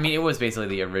 I mean, it was basically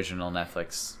the original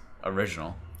Netflix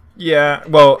original. Yeah,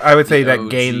 well, I would say that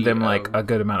gained them like a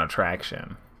good amount of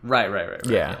traction. Right.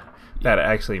 Yeah. That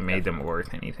actually made them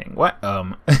worth anything. What? Oh,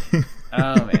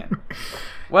 man.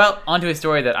 Well, onto a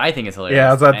story that I think is hilarious. Yeah,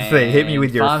 I was about to say, hit me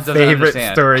with your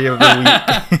favorite story of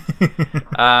the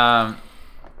week.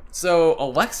 So,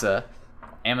 Alexa,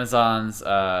 Amazon's,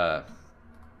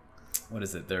 what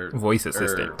is it? Their voice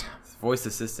assistant. Voice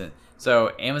assistant.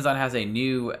 So, Amazon has a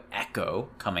new Echo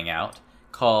coming out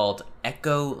called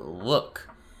Echo Look.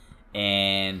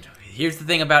 And here's the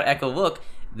thing about Echo Look.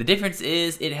 The difference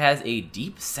is it has a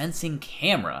deep sensing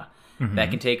camera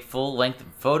that can take full length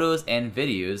photos and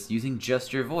videos using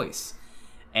just your voice.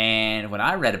 And when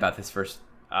I read about this first,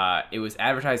 it was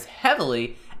advertised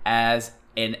heavily as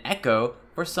an Echo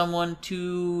for someone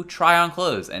to try on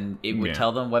clothes, and it would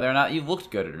tell them whether or not you looked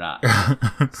good or not.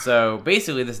 So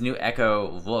basically, this new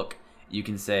Echo Look, you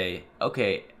can say,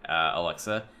 okay,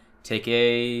 Alexa, take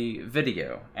a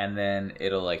video, and then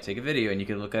it'll like take a video, and you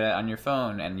can look at it on your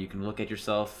phone, and you can look at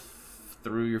yourself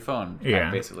through your phone.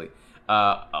 Basically,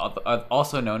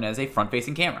 also known as a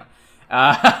front-facing camera.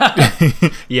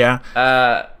 Yeah.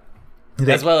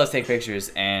 As well as take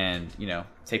pictures and,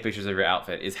 take pictures of your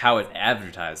outfit is how it's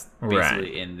advertised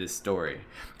basically in this story.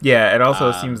 Yeah, it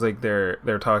also seems like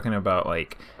they're talking about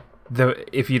like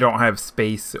if you don't have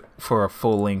space for a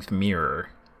full-length mirror,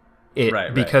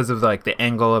 because of like the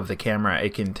angle of the camera,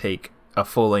 it can take a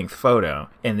full-length photo,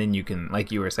 and then you can,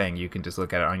 like you were saying, you can just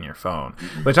look at it on your phone,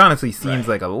 which honestly seems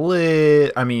like a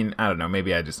little, I mean, I don't know,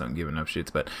 maybe I just don't give enough shits,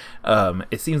 but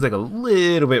it seems like a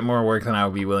little bit more work than I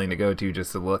would be willing to go to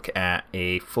just to look at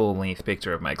a full-length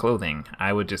picture of my clothing.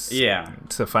 I would just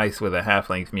suffice with a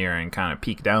half-length mirror and kind of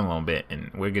peek down a little bit,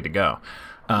 and we're good to go.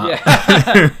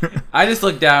 I just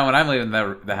look down when I'm leaving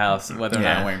the house, whether or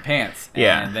not I'm wearing pants,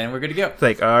 and then we're good to go. It's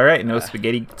like, all right, no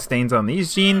spaghetti stains on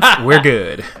these jeans, we're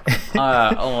good.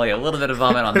 Only a little bit of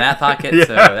vomit on that pocket,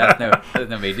 so that's no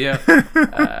big deal.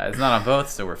 It's not on both,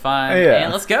 so we're fine.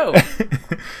 And let's go.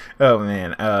 Oh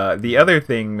man, the other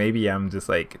thing, maybe I'm just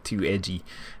like too edgy.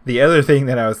 The other thing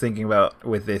that I was thinking about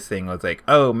with this thing was like,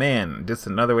 oh man, just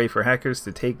another way for hackers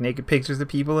to take naked pictures of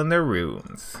people in their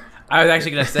rooms. I was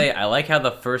actually going to say, I like how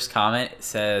the first comment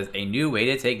says, a new way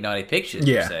to take naughty pictures,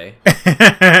 per se.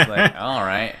 It's like, all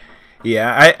right.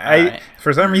 Yeah, I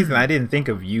for some reason, I didn't think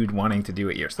of you wanting to do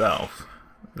it yourself.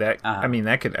 I mean,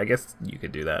 I guess you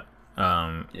could do that.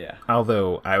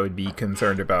 Although I would be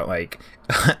concerned about like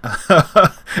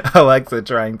Alexa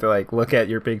trying to like look at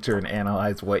your picture and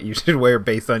analyze what you should wear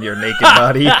based on your naked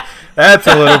body. That's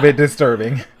a little bit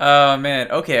disturbing. Oh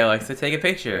man. Okay, Alexa, take a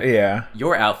picture. Yeah.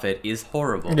 Your outfit is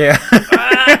horrible. Yeah.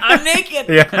 I'm naked.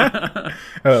 Yeah.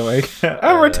 Oh my God.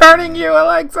 I'm returning you,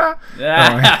 Alexa. Oh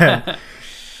my God.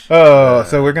 Oh,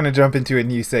 so we're gonna jump into a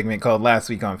new segment called Last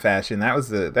Week on Fashion. That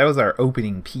was our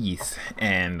opening piece,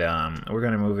 and we're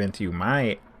gonna move into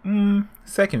my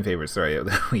second favorite story of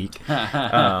the week.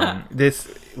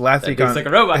 This last week on like a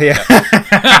robot.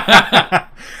 Yeah.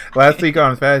 Last Week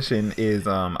on Fashion is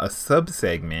a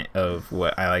sub-segment of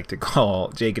what I like to call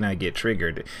Jake and I Get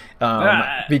Triggered.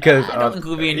 Because don't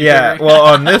include me in your trigger. Well,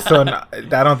 on this one,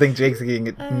 I don't think Jake's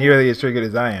getting nearly as triggered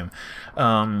as I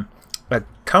am. A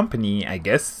company, I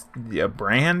guess, a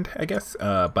brand, I guess,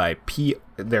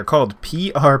 they're called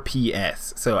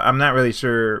PRPS. So I'm not really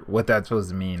sure what that's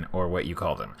supposed to mean or what you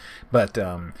call them. But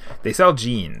they sell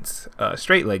jeans,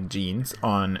 straight leg jeans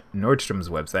on Nordstrom's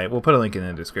website. We'll put a link in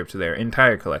the description to their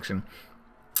entire collection.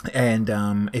 And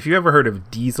if you ever heard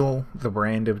of Diesel, the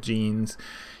brand of jeans,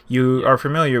 you are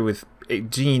familiar with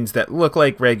jeans that look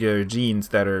like regular jeans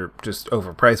that are just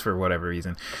overpriced for whatever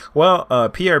reason. Well,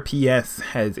 PRPS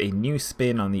has a new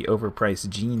spin on the overpriced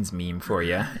jeans meme for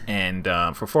you, and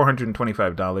for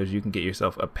 $425 you can get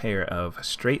yourself a pair of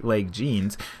straight leg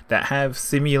jeans that have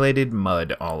simulated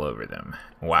mud all over them.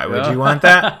 Why would you want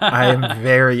that? I am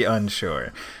very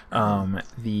unsure.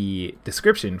 The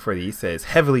description for these says,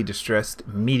 heavily distressed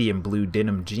medium blue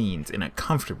denim jeans in a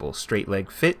comfortable straight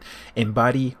leg fit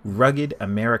embody rugged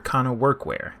Americana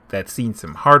workwear that's seen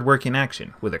some hard work in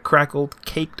action with a crackled,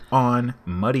 caked on,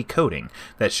 muddy coating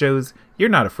that shows you're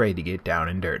not afraid to get down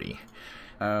and dirty.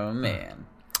 Oh man.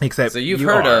 Except so you've you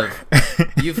heard are.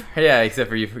 except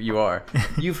for you are.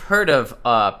 You've heard of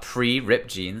pre-ripped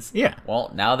jeans. Yeah.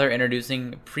 Well, now they're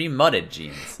introducing pre-mudded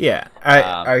jeans. Yeah.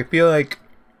 I feel like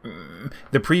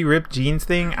the pre-ripped jeans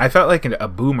thing, I felt like a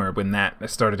boomer when that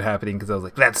started happening because I was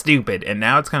like, that's stupid. And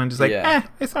now it's kind of just like,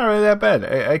 it's not really that bad.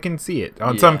 I can see it.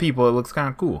 On some people, it looks kind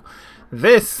of cool.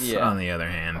 This, on the other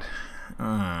hand.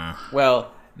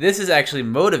 Well, this has actually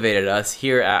motivated us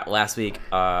here at Last Week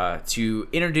to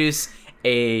introduce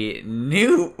a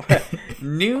new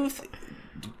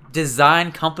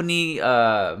design company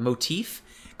motif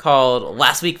called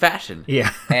Last Week Fashion.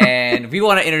 Yeah. And we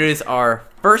want to introduce our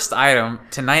first item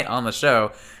tonight on the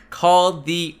show called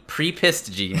the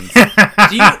pre-pissed jeans. Do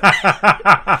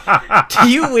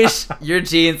you wish your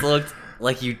jeans looked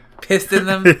like you pissed in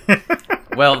them?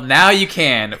 Well, now you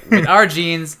can with our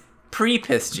jeans,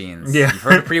 pre-pissed jeans. Yeah. You've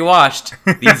heard of pre-washed.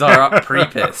 These are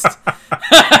pre-pissed.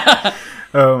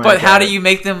 Oh my but God. How do you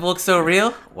make them look so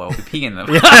real? Well, we pee in them.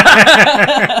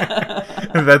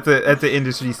 That's an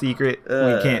industry secret.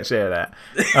 We can't share that.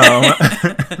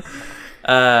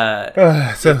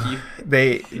 So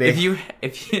if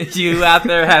you out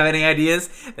there have any ideas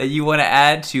that you want to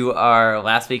add to our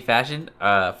Last Week Fashion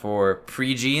for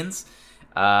pre-jeans,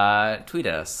 tweet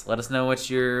at us. Let us know what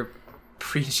your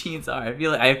pre-jeans are.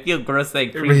 I feel gross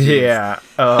saying pre-jeans. Yeah.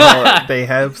 They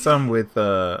have some with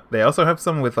they also have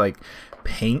some with like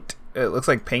paint it looks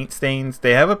like paint stains.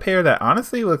 They have a pair that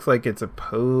honestly looks like it's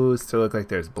supposed to look like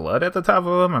there's blood at the top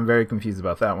of them. I'm very confused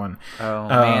about that one. Oh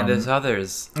man, there's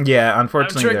others. Yeah,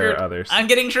 unfortunately there are others. I'm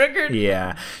getting triggered.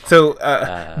 Yeah. So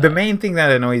the main thing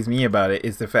that annoys me about it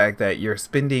is the fact that you're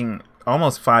spending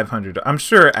almost $500. I'm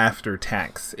sure after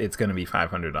tax it's going to be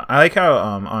 $500. I like how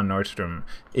on Nordstrom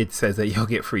it says that you'll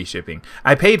get free shipping.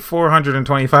 I paid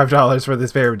 $425 for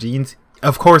this pair of jeans.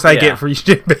 Of course I get free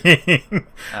shipping.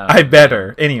 I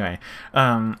better. Anyway,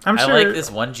 I'm sure. I like this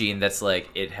one jean that's like,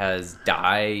 it has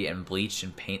dye and bleach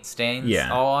and paint stains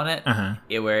all on it.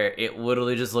 Where it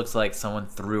literally just looks like someone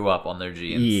threw up on their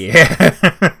jeans.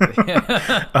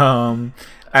 Yeah.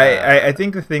 I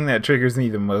think the thing that triggers me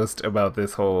the most about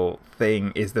this whole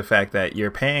thing is the fact that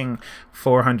you're paying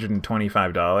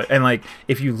 $425. And like,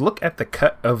 if you look at the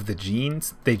cut of the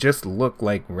jeans, they just look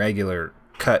like regular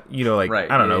cut, you know, like,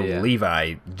 I don't know,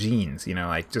 Levi jeans, you know,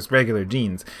 like just regular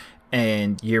jeans.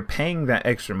 And you're paying that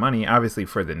extra money, obviously,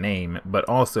 for the name, but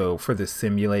also for the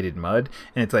simulated mud.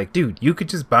 And it's like, dude, you could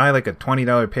just buy like a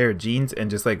 $20 pair of jeans and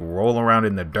just like roll around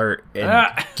in the dirt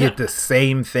and get the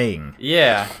same thing.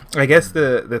 Yeah. I guess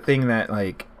the thing that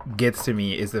like gets to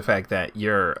me is the fact that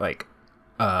you're like,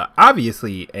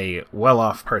 obviously a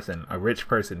well-off person, a rich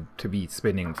person, to be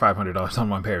spending $500 on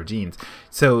one pair of jeans.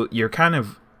 So you're kind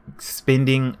of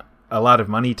spending a lot of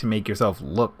money to make yourself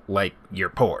look like you're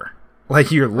poor.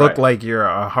 Like you look like you're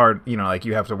a hard, you know, like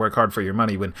you have to work hard for your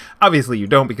money, when obviously you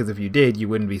don't, because if you did, you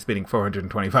wouldn't be spending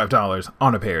 $425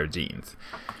 on a pair of jeans.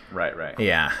 Right.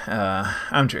 Yeah,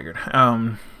 I'm triggered.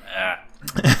 I'm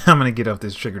gonna get off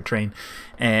this trigger train.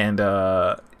 And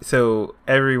so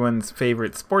everyone's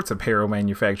favorite sports apparel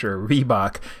manufacturer,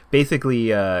 Reebok,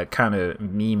 basically kind of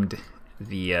memed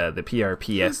the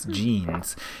PRPS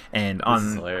jeans, and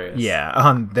on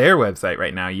their website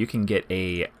right now you can get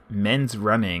a men's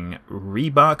running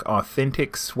Reebok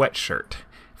authentic sweatshirt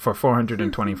for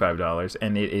 $425,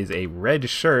 and it is a red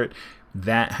shirt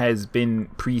that has been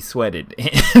pre-sweated.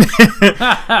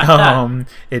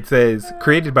 It says,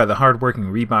 created by the hardworking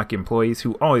Reebok employees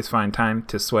who always find time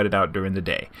to sweat it out during the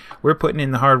day. We're putting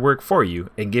in the hard work for you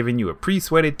and giving you a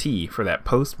pre-sweated tee for that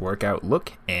post-workout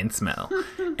look and smell.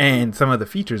 And some of the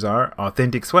features are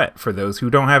authentic sweat for those who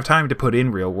don't have time to put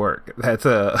in real work. That's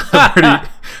a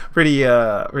pretty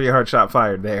hard shot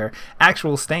fired there.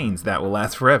 Actual stains that will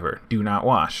last forever. Do not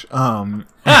wash.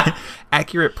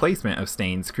 Accurate placement of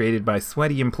stains created by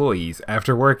sweaty employees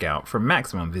after workout for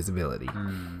maximum visibility.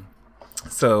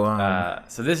 So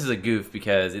so this is a goof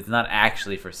because it's not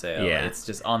actually for sale. Yeah. It's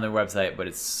just on their website, but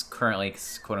it's currently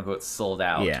quote unquote sold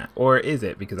out. Yeah. Or is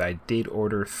it? Because I did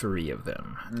order 3 of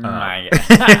them. Man.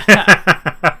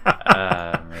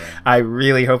 I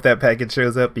really hope that package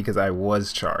shows up because I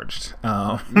was charged.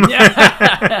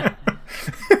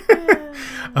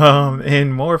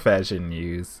 In more fashion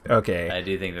news, okay. I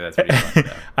do think that's pretty funny,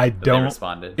 though. They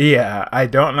responded. Yeah, I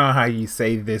don't know how you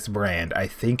say this brand. I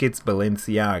think it's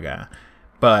Balenciaga,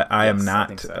 but I am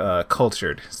not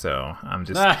cultured, so I'm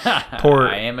just poor.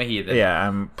 I am a heathen. Yeah,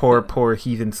 I'm poor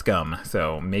heathen scum.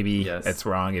 So maybe it's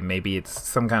wrong, and maybe it's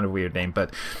some kind of weird name,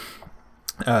 but.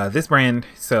 This brand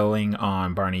selling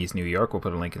on Barney's New York, we'll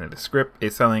put a link in the script,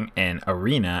 is selling an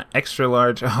Arena extra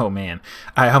large. Oh man,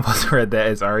 I almost read that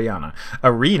as Ariana.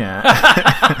 Arena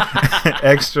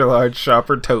extra large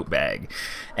shopper tote bag.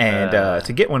 And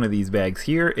to get one of these bags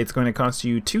here, it's going to cost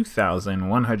you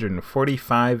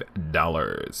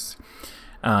 $2,145.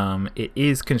 It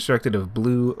is constructed of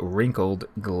blue wrinkled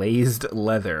glazed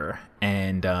leather,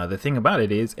 and the thing about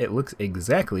it is it looks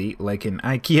exactly like an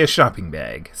IKEA shopping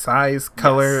bag, size,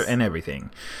 color, and everything.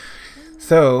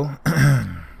 So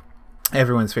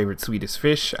everyone's favorite Swedish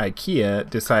fish, IKEA,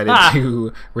 decided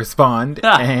to respond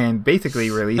and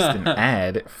basically released an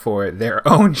ad for their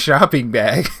own shopping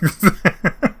bags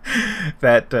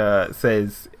that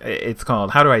says it's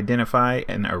called How to Identify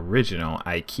an Original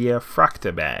IKEA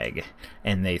Frakta Bag.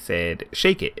 And they said,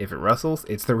 shake it. If it rustles,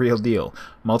 it's the real deal.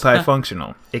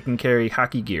 Multifunctional. It can carry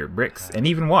hockey gear, bricks, and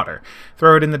even water.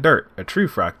 Throw it in the dirt. A true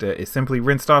Frakta is simply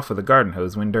rinsed off with a garden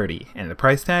hose when dirty. And the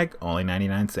price tag, only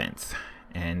 99 cents.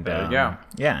 And there you go.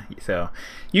 Yeah, so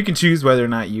you can choose whether or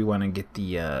not you want to get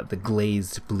the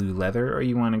glazed blue leather or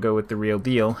you want to go with the real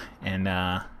deal and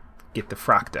get the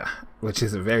Frakta, which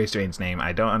is a very strange name.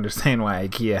 I don't understand why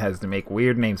IKEA has to make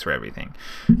weird names for everything.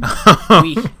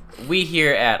 We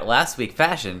here at Last Week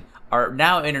Fashion are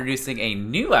now introducing a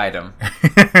new item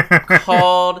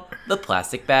called the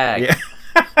plastic bag. Yeah.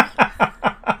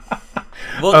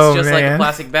 Looks just like a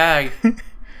plastic bag.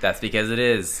 That's because it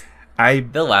is.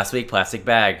 The Last Week plastic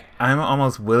bag. I'm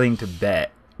almost willing to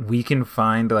bet we can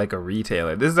find like a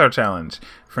retailer. This is our challenge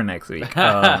for next week.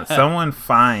 Someone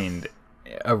find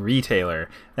a retailer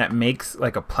that makes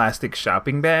like a plastic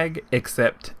shopping bag,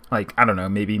 except like, I don't know,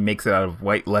 maybe makes it out of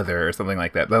white leather or something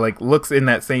like that. That like looks in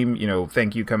that same,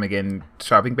 thank you, come again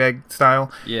shopping bag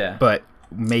style. Yeah. But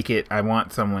make it, I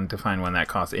want someone to find one that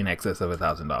costs in excess of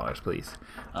 $1,000, please.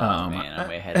 Oh man, I'm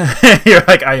way ahead. You're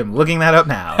like, I am looking that up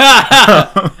now.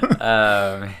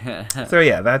 So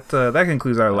yeah, that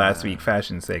concludes our last week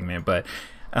fashion segment. But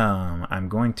I'm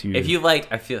going to. If you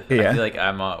like, I feel like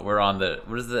we're on the,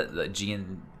 what is the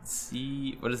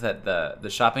GNC? What is that? The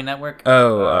shopping network?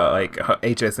 Oh, like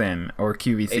HSN or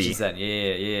QVC. HSN,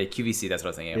 yeah, QVC. That's what I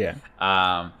was thinking.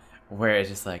 Yeah. Where it's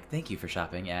just like, thank you for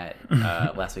shopping at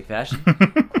Last Week Fashion.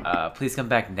 Please come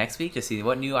back next week to see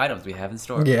what new items we have in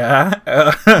store. Yeah.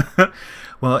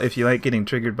 Well, if you like getting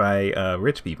triggered by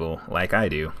rich people like I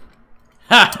do,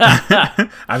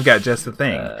 I've got just the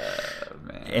thing.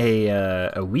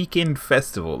 A weekend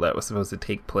festival that was supposed to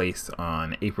take place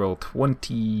on April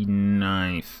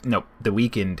 29th. No, the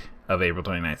weekend of April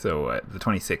 29th, so the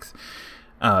 26th,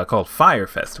 called Fire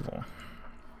Festival.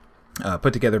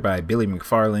 Put together by Billy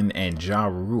McFarland and Ja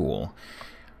Rule,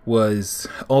 was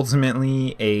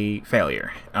ultimately a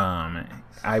failure.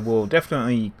 I will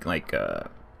definitely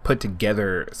put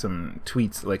together some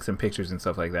tweets, like some pictures and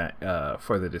stuff like that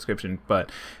for the description.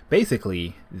 But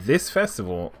basically, this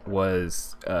festival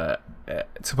was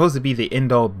supposed to be the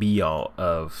end-all be-all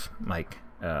of like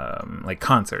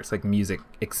concerts, like music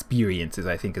experiences,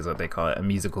 I think is what they call it, a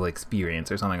musical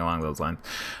experience or something along those lines.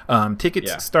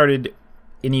 Tickets started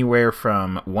anywhere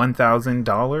from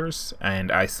 $1,000,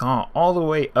 and I saw all the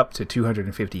way up to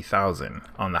 $250,000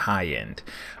 on the high end.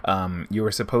 You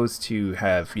were supposed to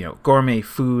have, gourmet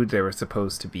food. There were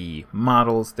supposed to be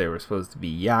models. There were supposed to be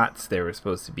yachts. There were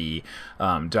supposed to be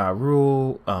Ja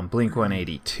Rule,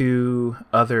 Blink-182,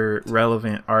 other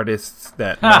relevant artists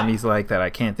that mommy's like that I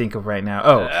can't think of right now.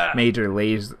 Oh, Major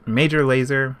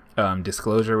Lazer,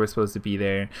 Disclosure was supposed to be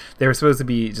there. They were supposed to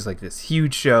be just like this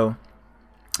huge show.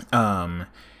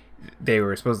 They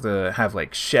were supposed to have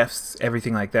like chefs,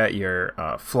 everything like that. Your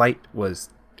flight was,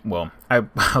 well, I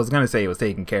was gonna say it was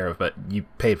taken care of, but you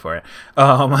paid for it.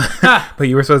 But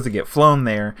you were supposed to get flown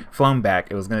there, flown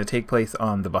back. It was going to take place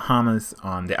on the Bahamas,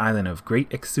 on the island of Great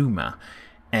Exuma,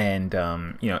 and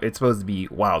it's supposed to be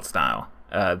wild style.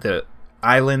 The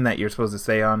island that you're supposed to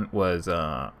stay on was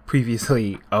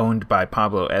previously owned by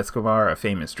Pablo Escobar, a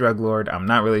famous drug lord. I'm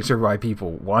not really sure why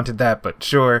people wanted that, but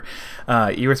sure.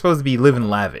 You were supposed to be living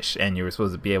lavish, and you were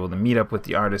supposed to be able to meet up with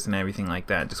the artists and everything like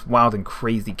that. Just wild and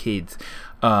crazy kids.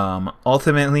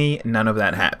 Ultimately, none of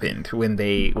that happened.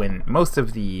 When most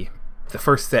of the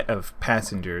first set of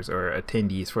passengers or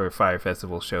attendees for a Fire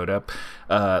Festival showed up,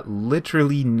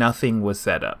 literally nothing was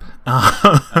set up.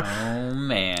 Oh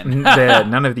man.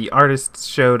 None of the artists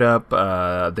showed up.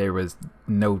 There was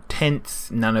no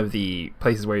tents, none of the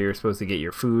places where you were supposed to get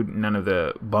your food, none of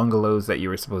the bungalows that you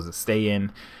were supposed to stay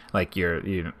in, like your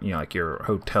like your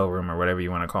hotel room or whatever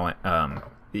you want to call it.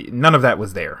 None of that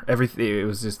was there. It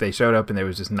was just, they showed up and there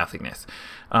was just nothingness.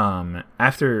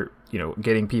 After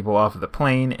getting people off of the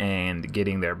plane and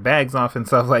getting their bags off and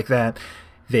stuff like that,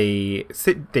 they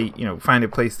find a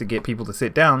place to get people to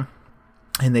sit down,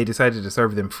 and they decided to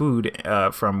serve them food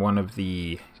from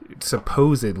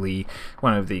supposedly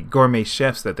one of the gourmet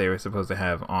chefs that they were supposed to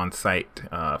have on site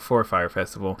for Fire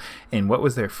Festival. And what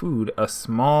was their food? A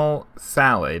small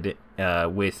salad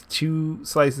with 2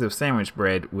 slices of sandwich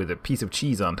bread with a piece of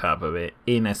cheese on top of it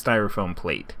in a styrofoam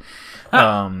plate.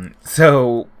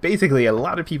 So basically, a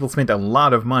lot of people spent a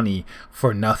lot of money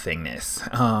for nothingness.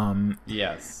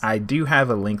 Yes. I do have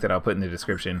a link that I'll put in the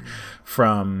description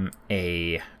from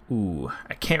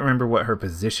I can't remember what her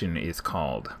position is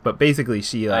called, but basically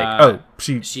she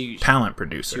talent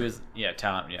producer. She was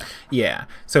talent. Yeah.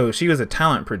 So she was a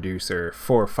talent producer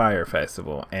for Fire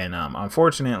Festival, and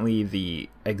unfortunately the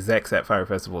execs at Fire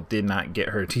Festival did not get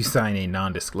her to sign a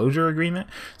non-disclosure agreement.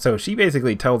 So she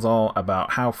basically tells all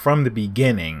about how from the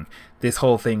beginning this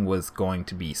whole thing was going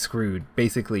to be screwed.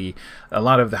 Basically, a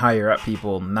lot of the higher up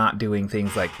people not doing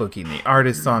things like booking the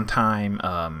artists on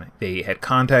time. They had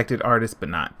contacted artists but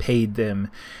not paid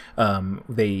them.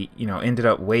 They ended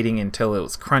up waiting until it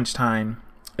was crunch time.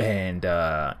 And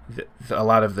a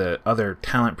lot of the other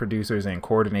talent producers and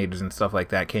coordinators and stuff like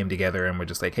that came together and were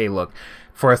just like, hey, look,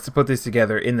 for us to put this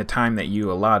together in the time that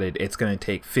you allotted, it's going to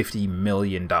take $50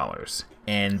 million.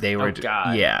 And they were,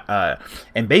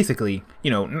 and basically,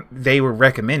 they were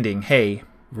recommending, hey,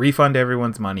 refund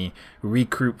everyone's money,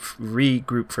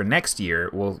 regroup for next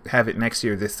year. We'll have it next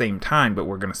year this same time, but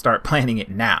we're going to start planning it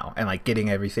now and like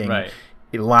getting everything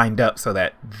lined up so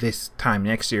that this time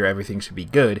next year everything should be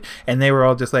good, and they were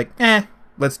all just like,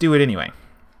 let's do it anyway.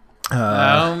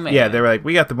 Oh man. Yeah, they were like,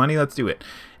 we got the money, let's do it.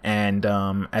 And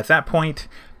at that point,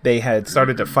 they had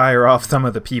started to fire off some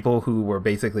of the people who were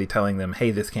basically telling them,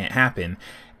 hey, this can't happen.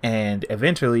 And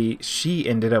eventually, she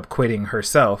ended up quitting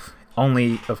herself,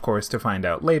 only, of course, to find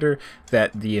out later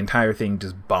that the entire thing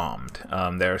just bombed.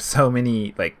 There are so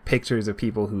many like pictures of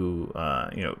people who,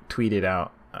 tweeted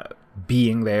out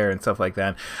being there and stuff like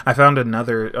that. I found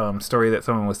another story that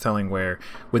someone was telling where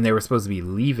when they were supposed to be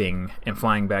leaving and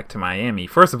flying back to Miami,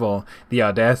 first of all, the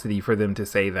audacity for them to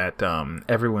say that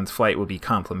everyone's flight will be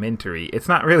complimentary. It's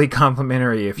not really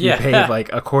complimentary if you paid like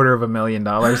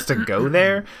 $250,000 to go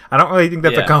there. I don't really think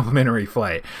that's a complimentary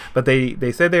flight, but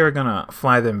they said they were gonna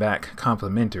fly them back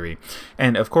complimentary.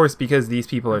 And of course, because these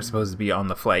people are supposed to be on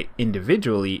the flight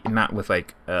individually, not with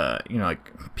like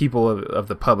people of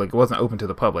the public, it wasn't open to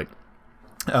the public.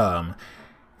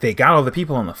 They got all the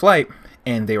people on the flight,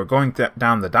 and they were going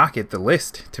down the docket, the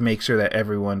list, to make sure that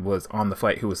everyone was on the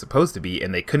flight who was supposed to be,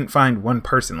 and they couldn't find one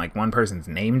person. Like, one person's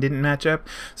name didn't match up.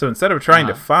 So instead of trying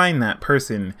to find that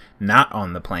person not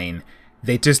on the plane,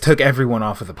 they just took everyone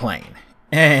off of the plane.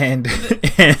 And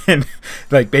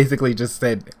like basically just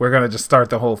said, we're going to just start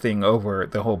the whole thing over,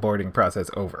 the whole boarding process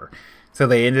over. So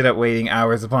they ended up waiting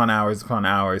hours upon hours upon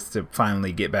hours to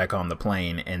finally get back on the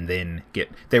plane, and then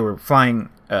they were flying,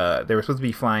 they were supposed to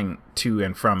be flying to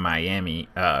and from Miami,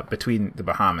 between the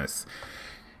Bahamas.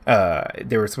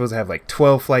 They were supposed to have like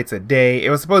 12 flights a day. It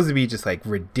was supposed to be just like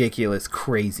ridiculous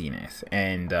craziness.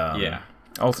 And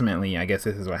ultimately, I guess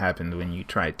this is what happened when you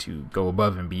try to go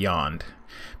above and beyond.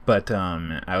 But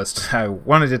I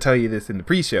wanted to tell you this in the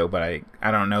pre-show, but I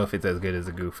don't know if it's as good as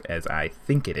a goof as I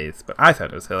think it is. But I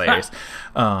thought it was hilarious.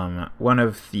 One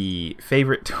of the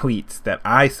favorite tweets that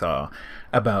I saw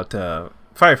about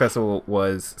Fire Festival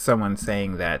was someone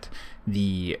saying that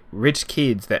the rich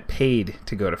kids that paid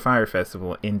to go to Fire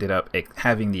Festival ended up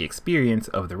having the experience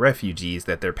of the refugees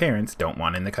that their parents don't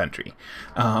want in the country.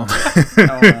 Oh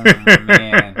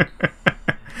man.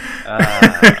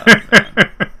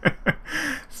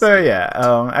 So yeah,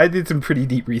 I did some pretty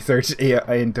deep research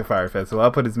into Fire Festival. I'll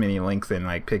put as many links and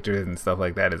like pictures and stuff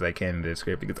like that as I can in the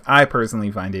description, because I personally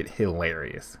find it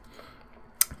hilarious.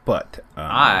 But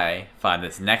I find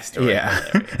this next story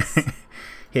hilarious.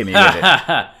 Hit me with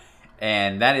it.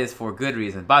 And that is for good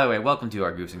reason. By the way, welcome to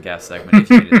our Goofs and Gas segment.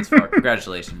 If you made it this far,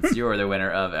 congratulations. You're the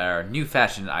winner of our new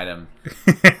fashion item,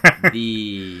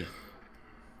 the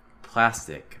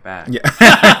plastic bag. Yeah.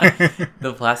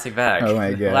 The plastic bag. Oh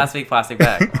my god. Last week, plastic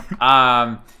bag.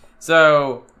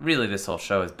 So really, this whole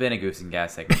show has been a Goofs and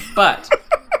Gas segment, but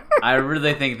I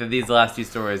really think that these last two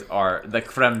stories are the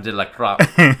creme de la crop.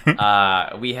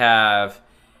 We have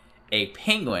a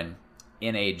penguin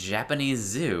in a Japanese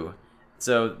zoo.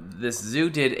 So this zoo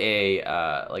did a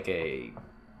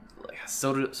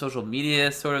social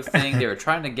media sort of thing. They were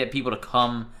trying to get people to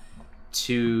come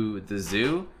to the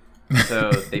zoo.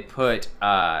 So they put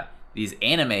these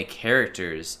anime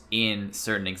characters in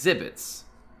certain exhibits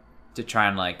to try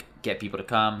and like get people to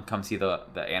come see the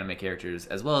anime characters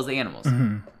as well as the animals.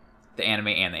 Mm-hmm. The anime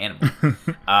and the animal.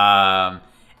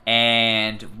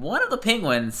 And one of the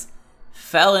penguins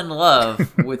fell in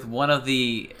love with one of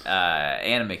the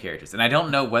anime characters. And I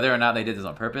don't know whether or not they did this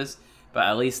on purpose, but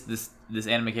at least this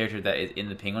anime character that is in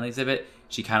the penguin exhibit,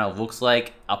 she kind of looks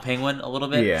like a penguin a little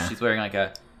bit. Yeah. She's wearing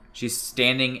she's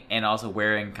standing and also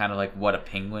wearing kind of like what a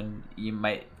penguin you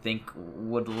might think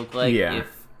would look like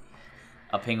if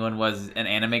a penguin was an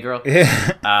anime girl.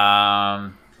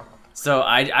 So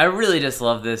I really just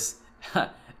love this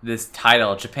this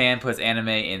title. Japan puts anime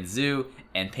in zoo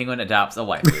and penguin adopts a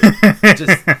waifu.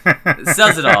 Just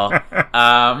says it all.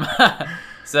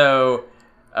 So,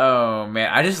 oh man,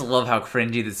 I just love how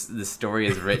cringy this story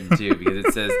is written too, because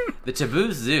it says the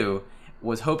Taboo Zoo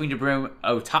was hoping to bring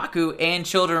otaku and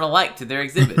children alike to their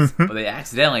exhibits, but they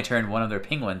accidentally turned one of their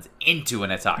penguins into an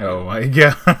otaku. Oh my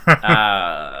god.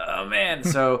 Oh man,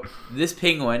 so this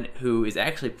penguin, who is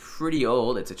actually pretty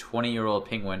old, it's a 20-year-old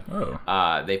penguin.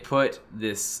 Oh. They put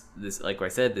this like I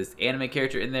said, this anime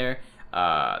character in there.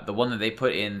 The one that they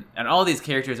put in, and all these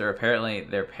characters are apparently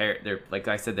they're like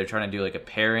I said, they're trying to do like a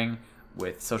pairing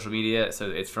with social media.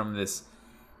 So it's from this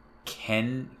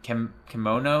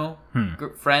kimono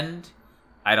friend.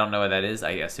 I don't know what that is.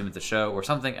 I assume it's a show or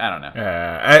something. I don't know.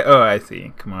 I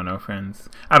see. Kimono friends.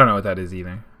 I don't know what that is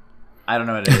either. I don't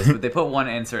know what it is, but they put one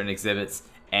in certain exhibits,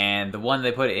 and the one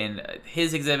they put in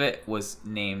his exhibit was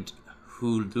named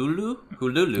Hululu.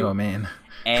 Oh man.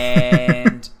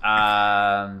 And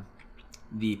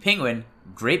the penguin,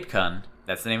 Grapekun,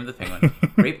 that's the name of the penguin,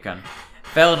 Grapekun,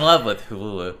 fell in love with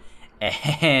Hululu,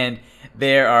 and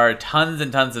there are tons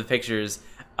and tons of pictures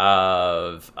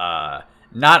of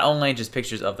not only just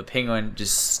pictures of the penguin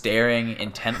just staring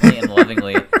intently and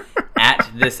lovingly at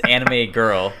this anime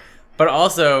girl, but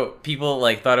also people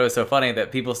like thought it was so funny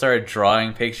that people started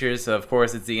drawing pictures. So of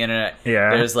course it's the internet. Yeah.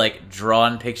 There's like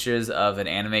drawn pictures of an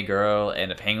anime girl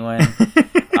and a penguin.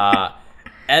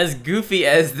 As goofy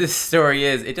as this story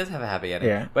is, it does have a happy ending.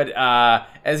 Yeah. But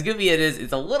as goofy it is,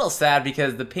 it's a little sad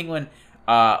because the penguin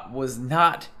was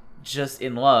not just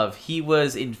in love. He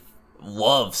was in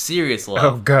love, serious love,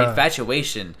 Oh, God.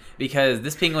 infatuation. Because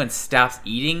this penguin stops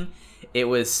eating. It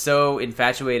was so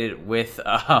infatuated with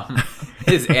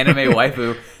his anime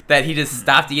waifu that he just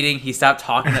stopped eating. He stopped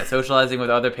talking and socializing with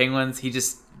other penguins. He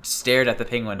just stared at the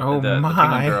penguin, the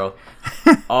penguin girl,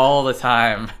 all the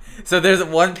time. So there's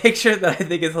one picture that I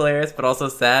think is hilarious, but also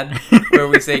sad, where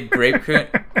we say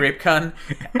Grapekun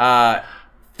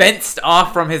fenced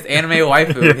off from his anime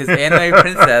waifu, his anime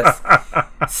princess,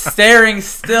 staring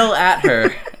still at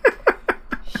her.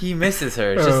 He misses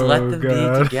her. Just let them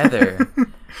be together.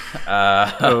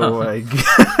 Oh my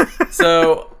god.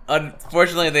 So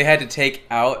unfortunately, they had to take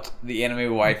out the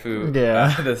anime waifu.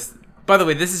 Yeah. By the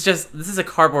way, this is a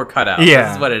cardboard cutout. Yeah.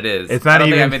 This is what it is. It's not I don't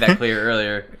even. think I made that clear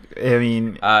earlier. I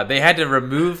mean, They had to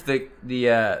remove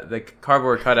the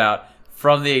cardboard cutout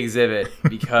from the exhibit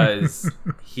because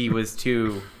he was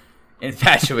too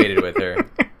infatuated with her,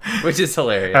 which is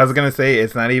hilarious. I was gonna say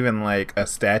it's not even like a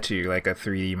statue, like a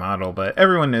 3D model, but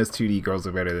everyone knows 2D girls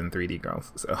are better than 3D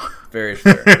girls. So Very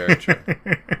true. Very true.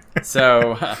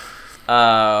 So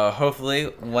hopefully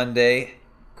one day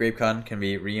Grapekun can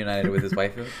be reunited with his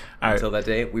waifu. Until that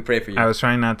day, we pray for you. I was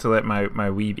trying not to let my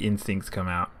weeb instincts come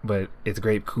out, but it's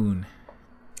Grape-kun.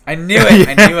 I knew it.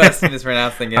 I knew I was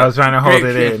mispronouncing it. I was trying to hold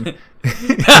it in.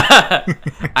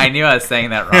 I knew I was saying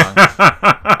that wrong.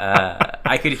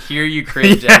 I could hear you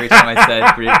cringe every time I said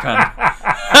Grapekun.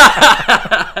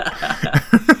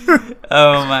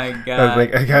 Oh my god! I was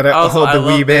like, I gotta Also, hold I the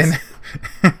love weeb in.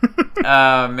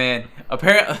 Oh man!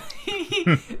 Apparently,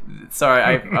 sorry,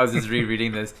 I was just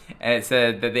rereading this, and it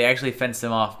said that they actually fenced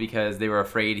him off because they were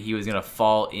afraid he was gonna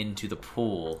fall into the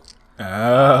pool.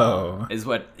 Oh. Is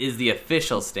what is the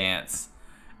official stance,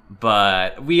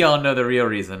 but we all know the real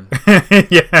reason.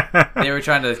 Yeah. They were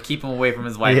trying to keep him away from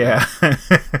his wife. Yeah.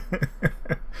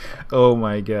 Oh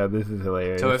my god, this is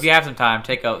hilarious. So if you have some time,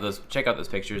 check out those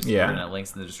pictures. Yeah. We're gonna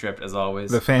links in the description as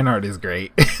always. The fan art is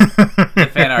great. The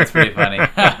fan art's pretty funny.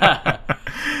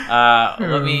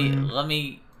 Let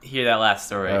me hear that last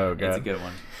story. Oh, God. It's a good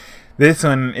one. This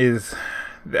one is,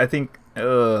 I think,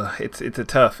 it's a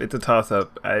toss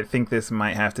up. I think this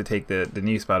might have to take the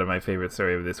new spot of my favorite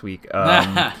story of this week.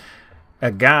 A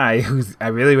guy who's, I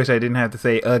really wish I didn't have to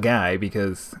say a guy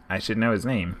because I should know his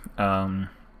name.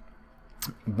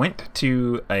 Went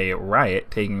to a riot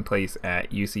taking place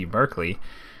at UC Berkeley.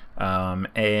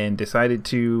 And decided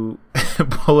to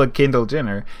pull a Kendall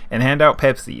Jenner and hand out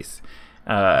Pepsis.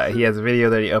 He has a video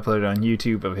that he uploaded on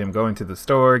YouTube of him going to the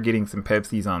store, getting some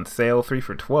Pepsis on sale, 3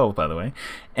 for $12, by the way.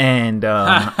 And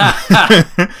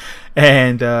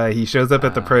and he shows up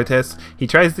at the protest. He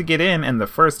tries to get in, and the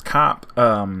first cop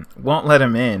won't let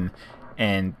him in.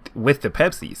 And with the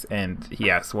Pepsis, and he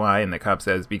asks why, and the cop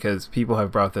says because people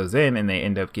have brought those in and they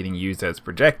end up getting used as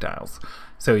projectiles.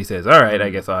 So he says, all right, I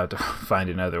guess I'll have to find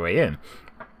another way in.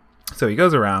 So he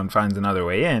goes around, finds another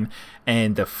way in,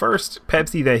 and the first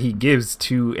Pepsi that he gives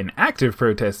to an active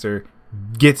protester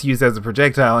gets used as a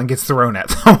projectile and gets thrown at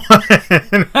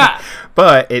someone.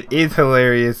 But it is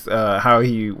hilarious how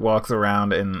he walks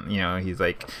around and, you know, he's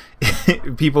like,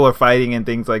 people are fighting and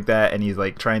things like that, and he's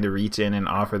like trying to reach in and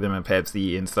offer them a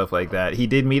Pepsi and stuff like that. He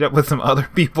did meet up with some other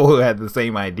people who had the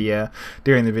same idea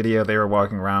during the video. They were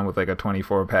walking around with like a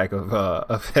 24 pack of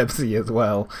Pepsi as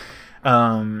well.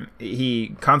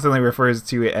 He constantly refers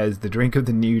to it as the drink of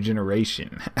the new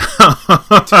generation.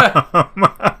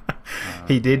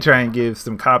 He did try and give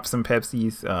some cops some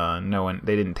Pepsis.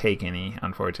 They didn't take any,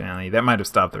 unfortunately. That might have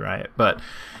stopped the riot, but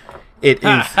it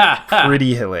is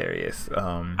pretty hilarious.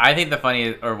 I think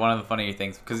one of the funnier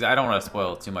things, because I don't want to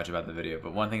spoil too much about the video,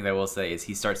 but one thing that I will say is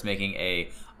he starts making a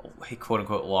quote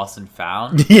unquote lost and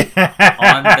found on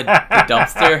the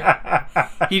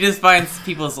dumpster. He just finds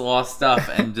people's lost stuff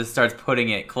and just starts collecting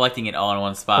it all in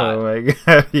one spot. Oh my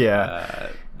god, yeah.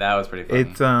 That was pretty funny.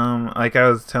 It's like I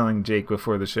was telling Jake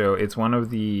before the show, it's one of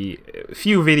the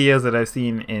few videos that I've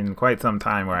seen in quite some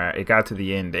time where it got to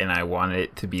the end and I wanted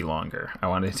it to be longer. I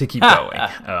wanted it to keep going.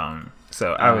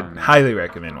 So I would highly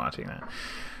recommend watching that.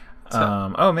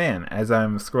 Oh man, as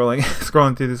I'm scrolling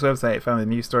through this website, I found a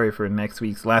new story for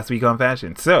last week on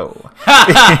fashion. So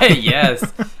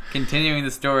yes, continuing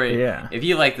the story. Yeah. If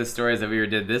you like the stories that we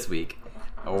did this week,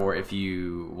 or if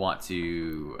you want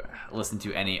to listen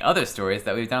to any other stories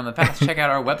that we've done in the past, check out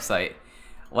our website,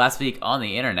 Last Week on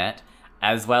the Internet,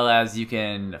 as well as you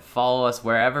can follow us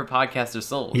wherever podcasts are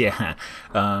sold. Yeah.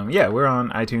 We're on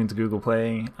iTunes, Google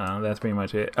Play. That's pretty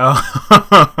much it. That's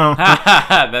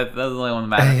the only one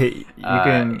that matters. You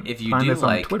can if you find do us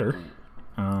like on Twitter.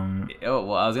 I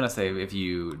was gonna say, if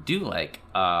you do like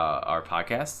our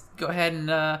podcast, go ahead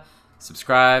and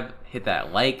subscribe, hit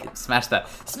that like, smash that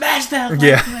like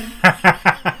button.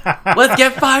 Let's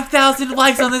get 5,000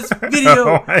 likes on this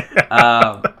video.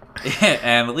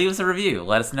 And leave us a review.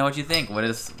 Let us know what you think.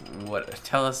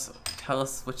 Tell us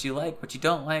what you like, what you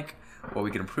don't like, what we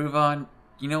can improve on.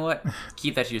 You know what?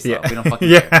 Keep that to yourself. We don't fucking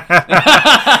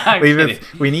care.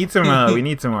 We need some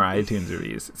more iTunes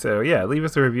reviews. So yeah, leave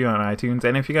us a review on iTunes.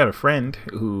 And if you got a friend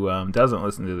who doesn't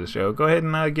listen to the show, go ahead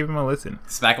and give him a listen.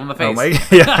 Smack him in the face.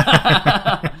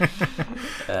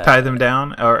 Tie them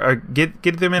down, or get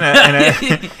them in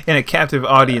a captive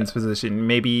audience position.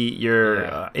 Maybe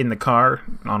you're in the car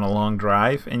on a long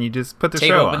drive, and you just put the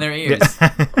show on. Open their ears.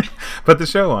 Put the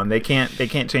show on. They can't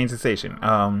change the station.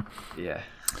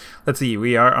 Let's see.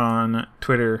 We are on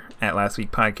Twitter at Last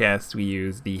Week Podcast. We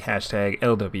use the hashtag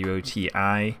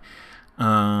LWOTI.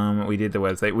 We did the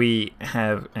website. We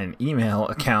have an email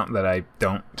account that I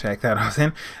don't check that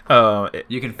often.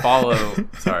 You can follow.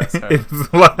 Sorry. You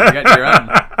got your own.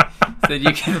 So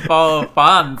you can follow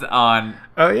Fonz on.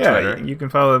 Twitter. You can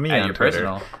follow me at on your Twitter.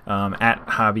 Personal. At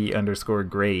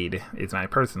hobby_grade is my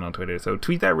personal Twitter. So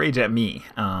tweet that rage at me.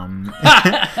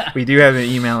 We do have an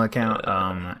email account.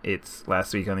 It's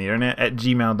Last Week on the Internet at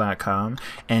gmail.com.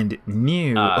 And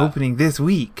new opening this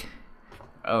week.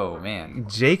 Oh man,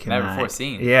 Jake and never before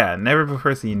seen. Yeah, never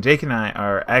before seen. Jake and I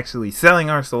are actually selling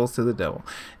our souls to the devil,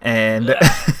 and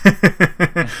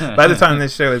by the time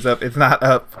this show is up, it's not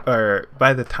up, or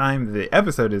by the time the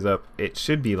episode is up, it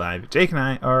should be live. Jake and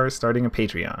I are starting a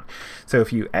Patreon, so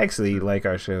if you actually like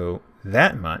our show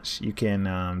that much, you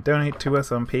can donate to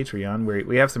us on Patreon, where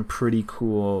we have some pretty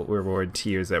cool reward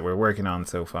tiers that we're working on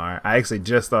so far. I actually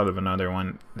just thought of another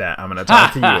one that I'm going to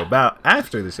talk to you about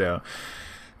after the show.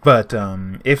 But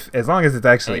as long as it's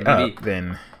actually up,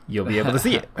 then you'll be able to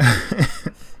see it.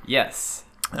 Yes.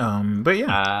 But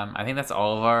yeah. I think that's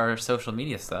all of our social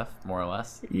media stuff, more or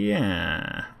less.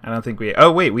 Yeah. I don't think we...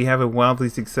 Oh, wait. We have a wildly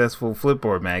successful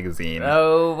Flipboard magazine.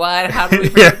 Oh, what? How do we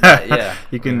forget that? Yeah.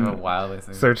 You can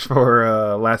search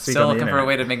for Last Week Still on the looking Internet. for a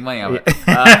way to make money on it.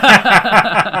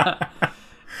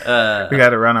 We got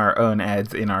to run our own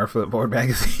ads in our Flipboard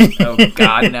magazine. Oh,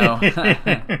 God, no.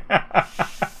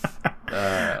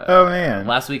 Oh man,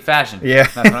 Last Week fashion. Yeah,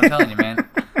 that's what I'm telling you, man.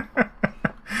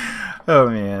 Oh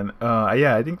man,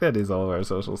 I think that is all of our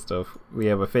social stuff. We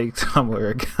have a fake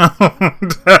Tumblr account.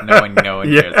 no one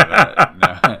cares about it.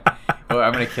 No,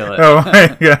 I'm gonna kill it. Oh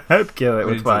my god, kill it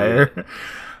with fire.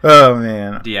 Oh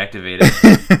man, deactivate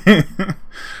it.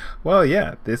 Well,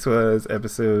 yeah, this was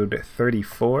episode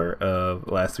 34 of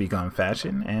Last Week on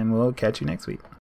Fashion, and we'll catch you next week.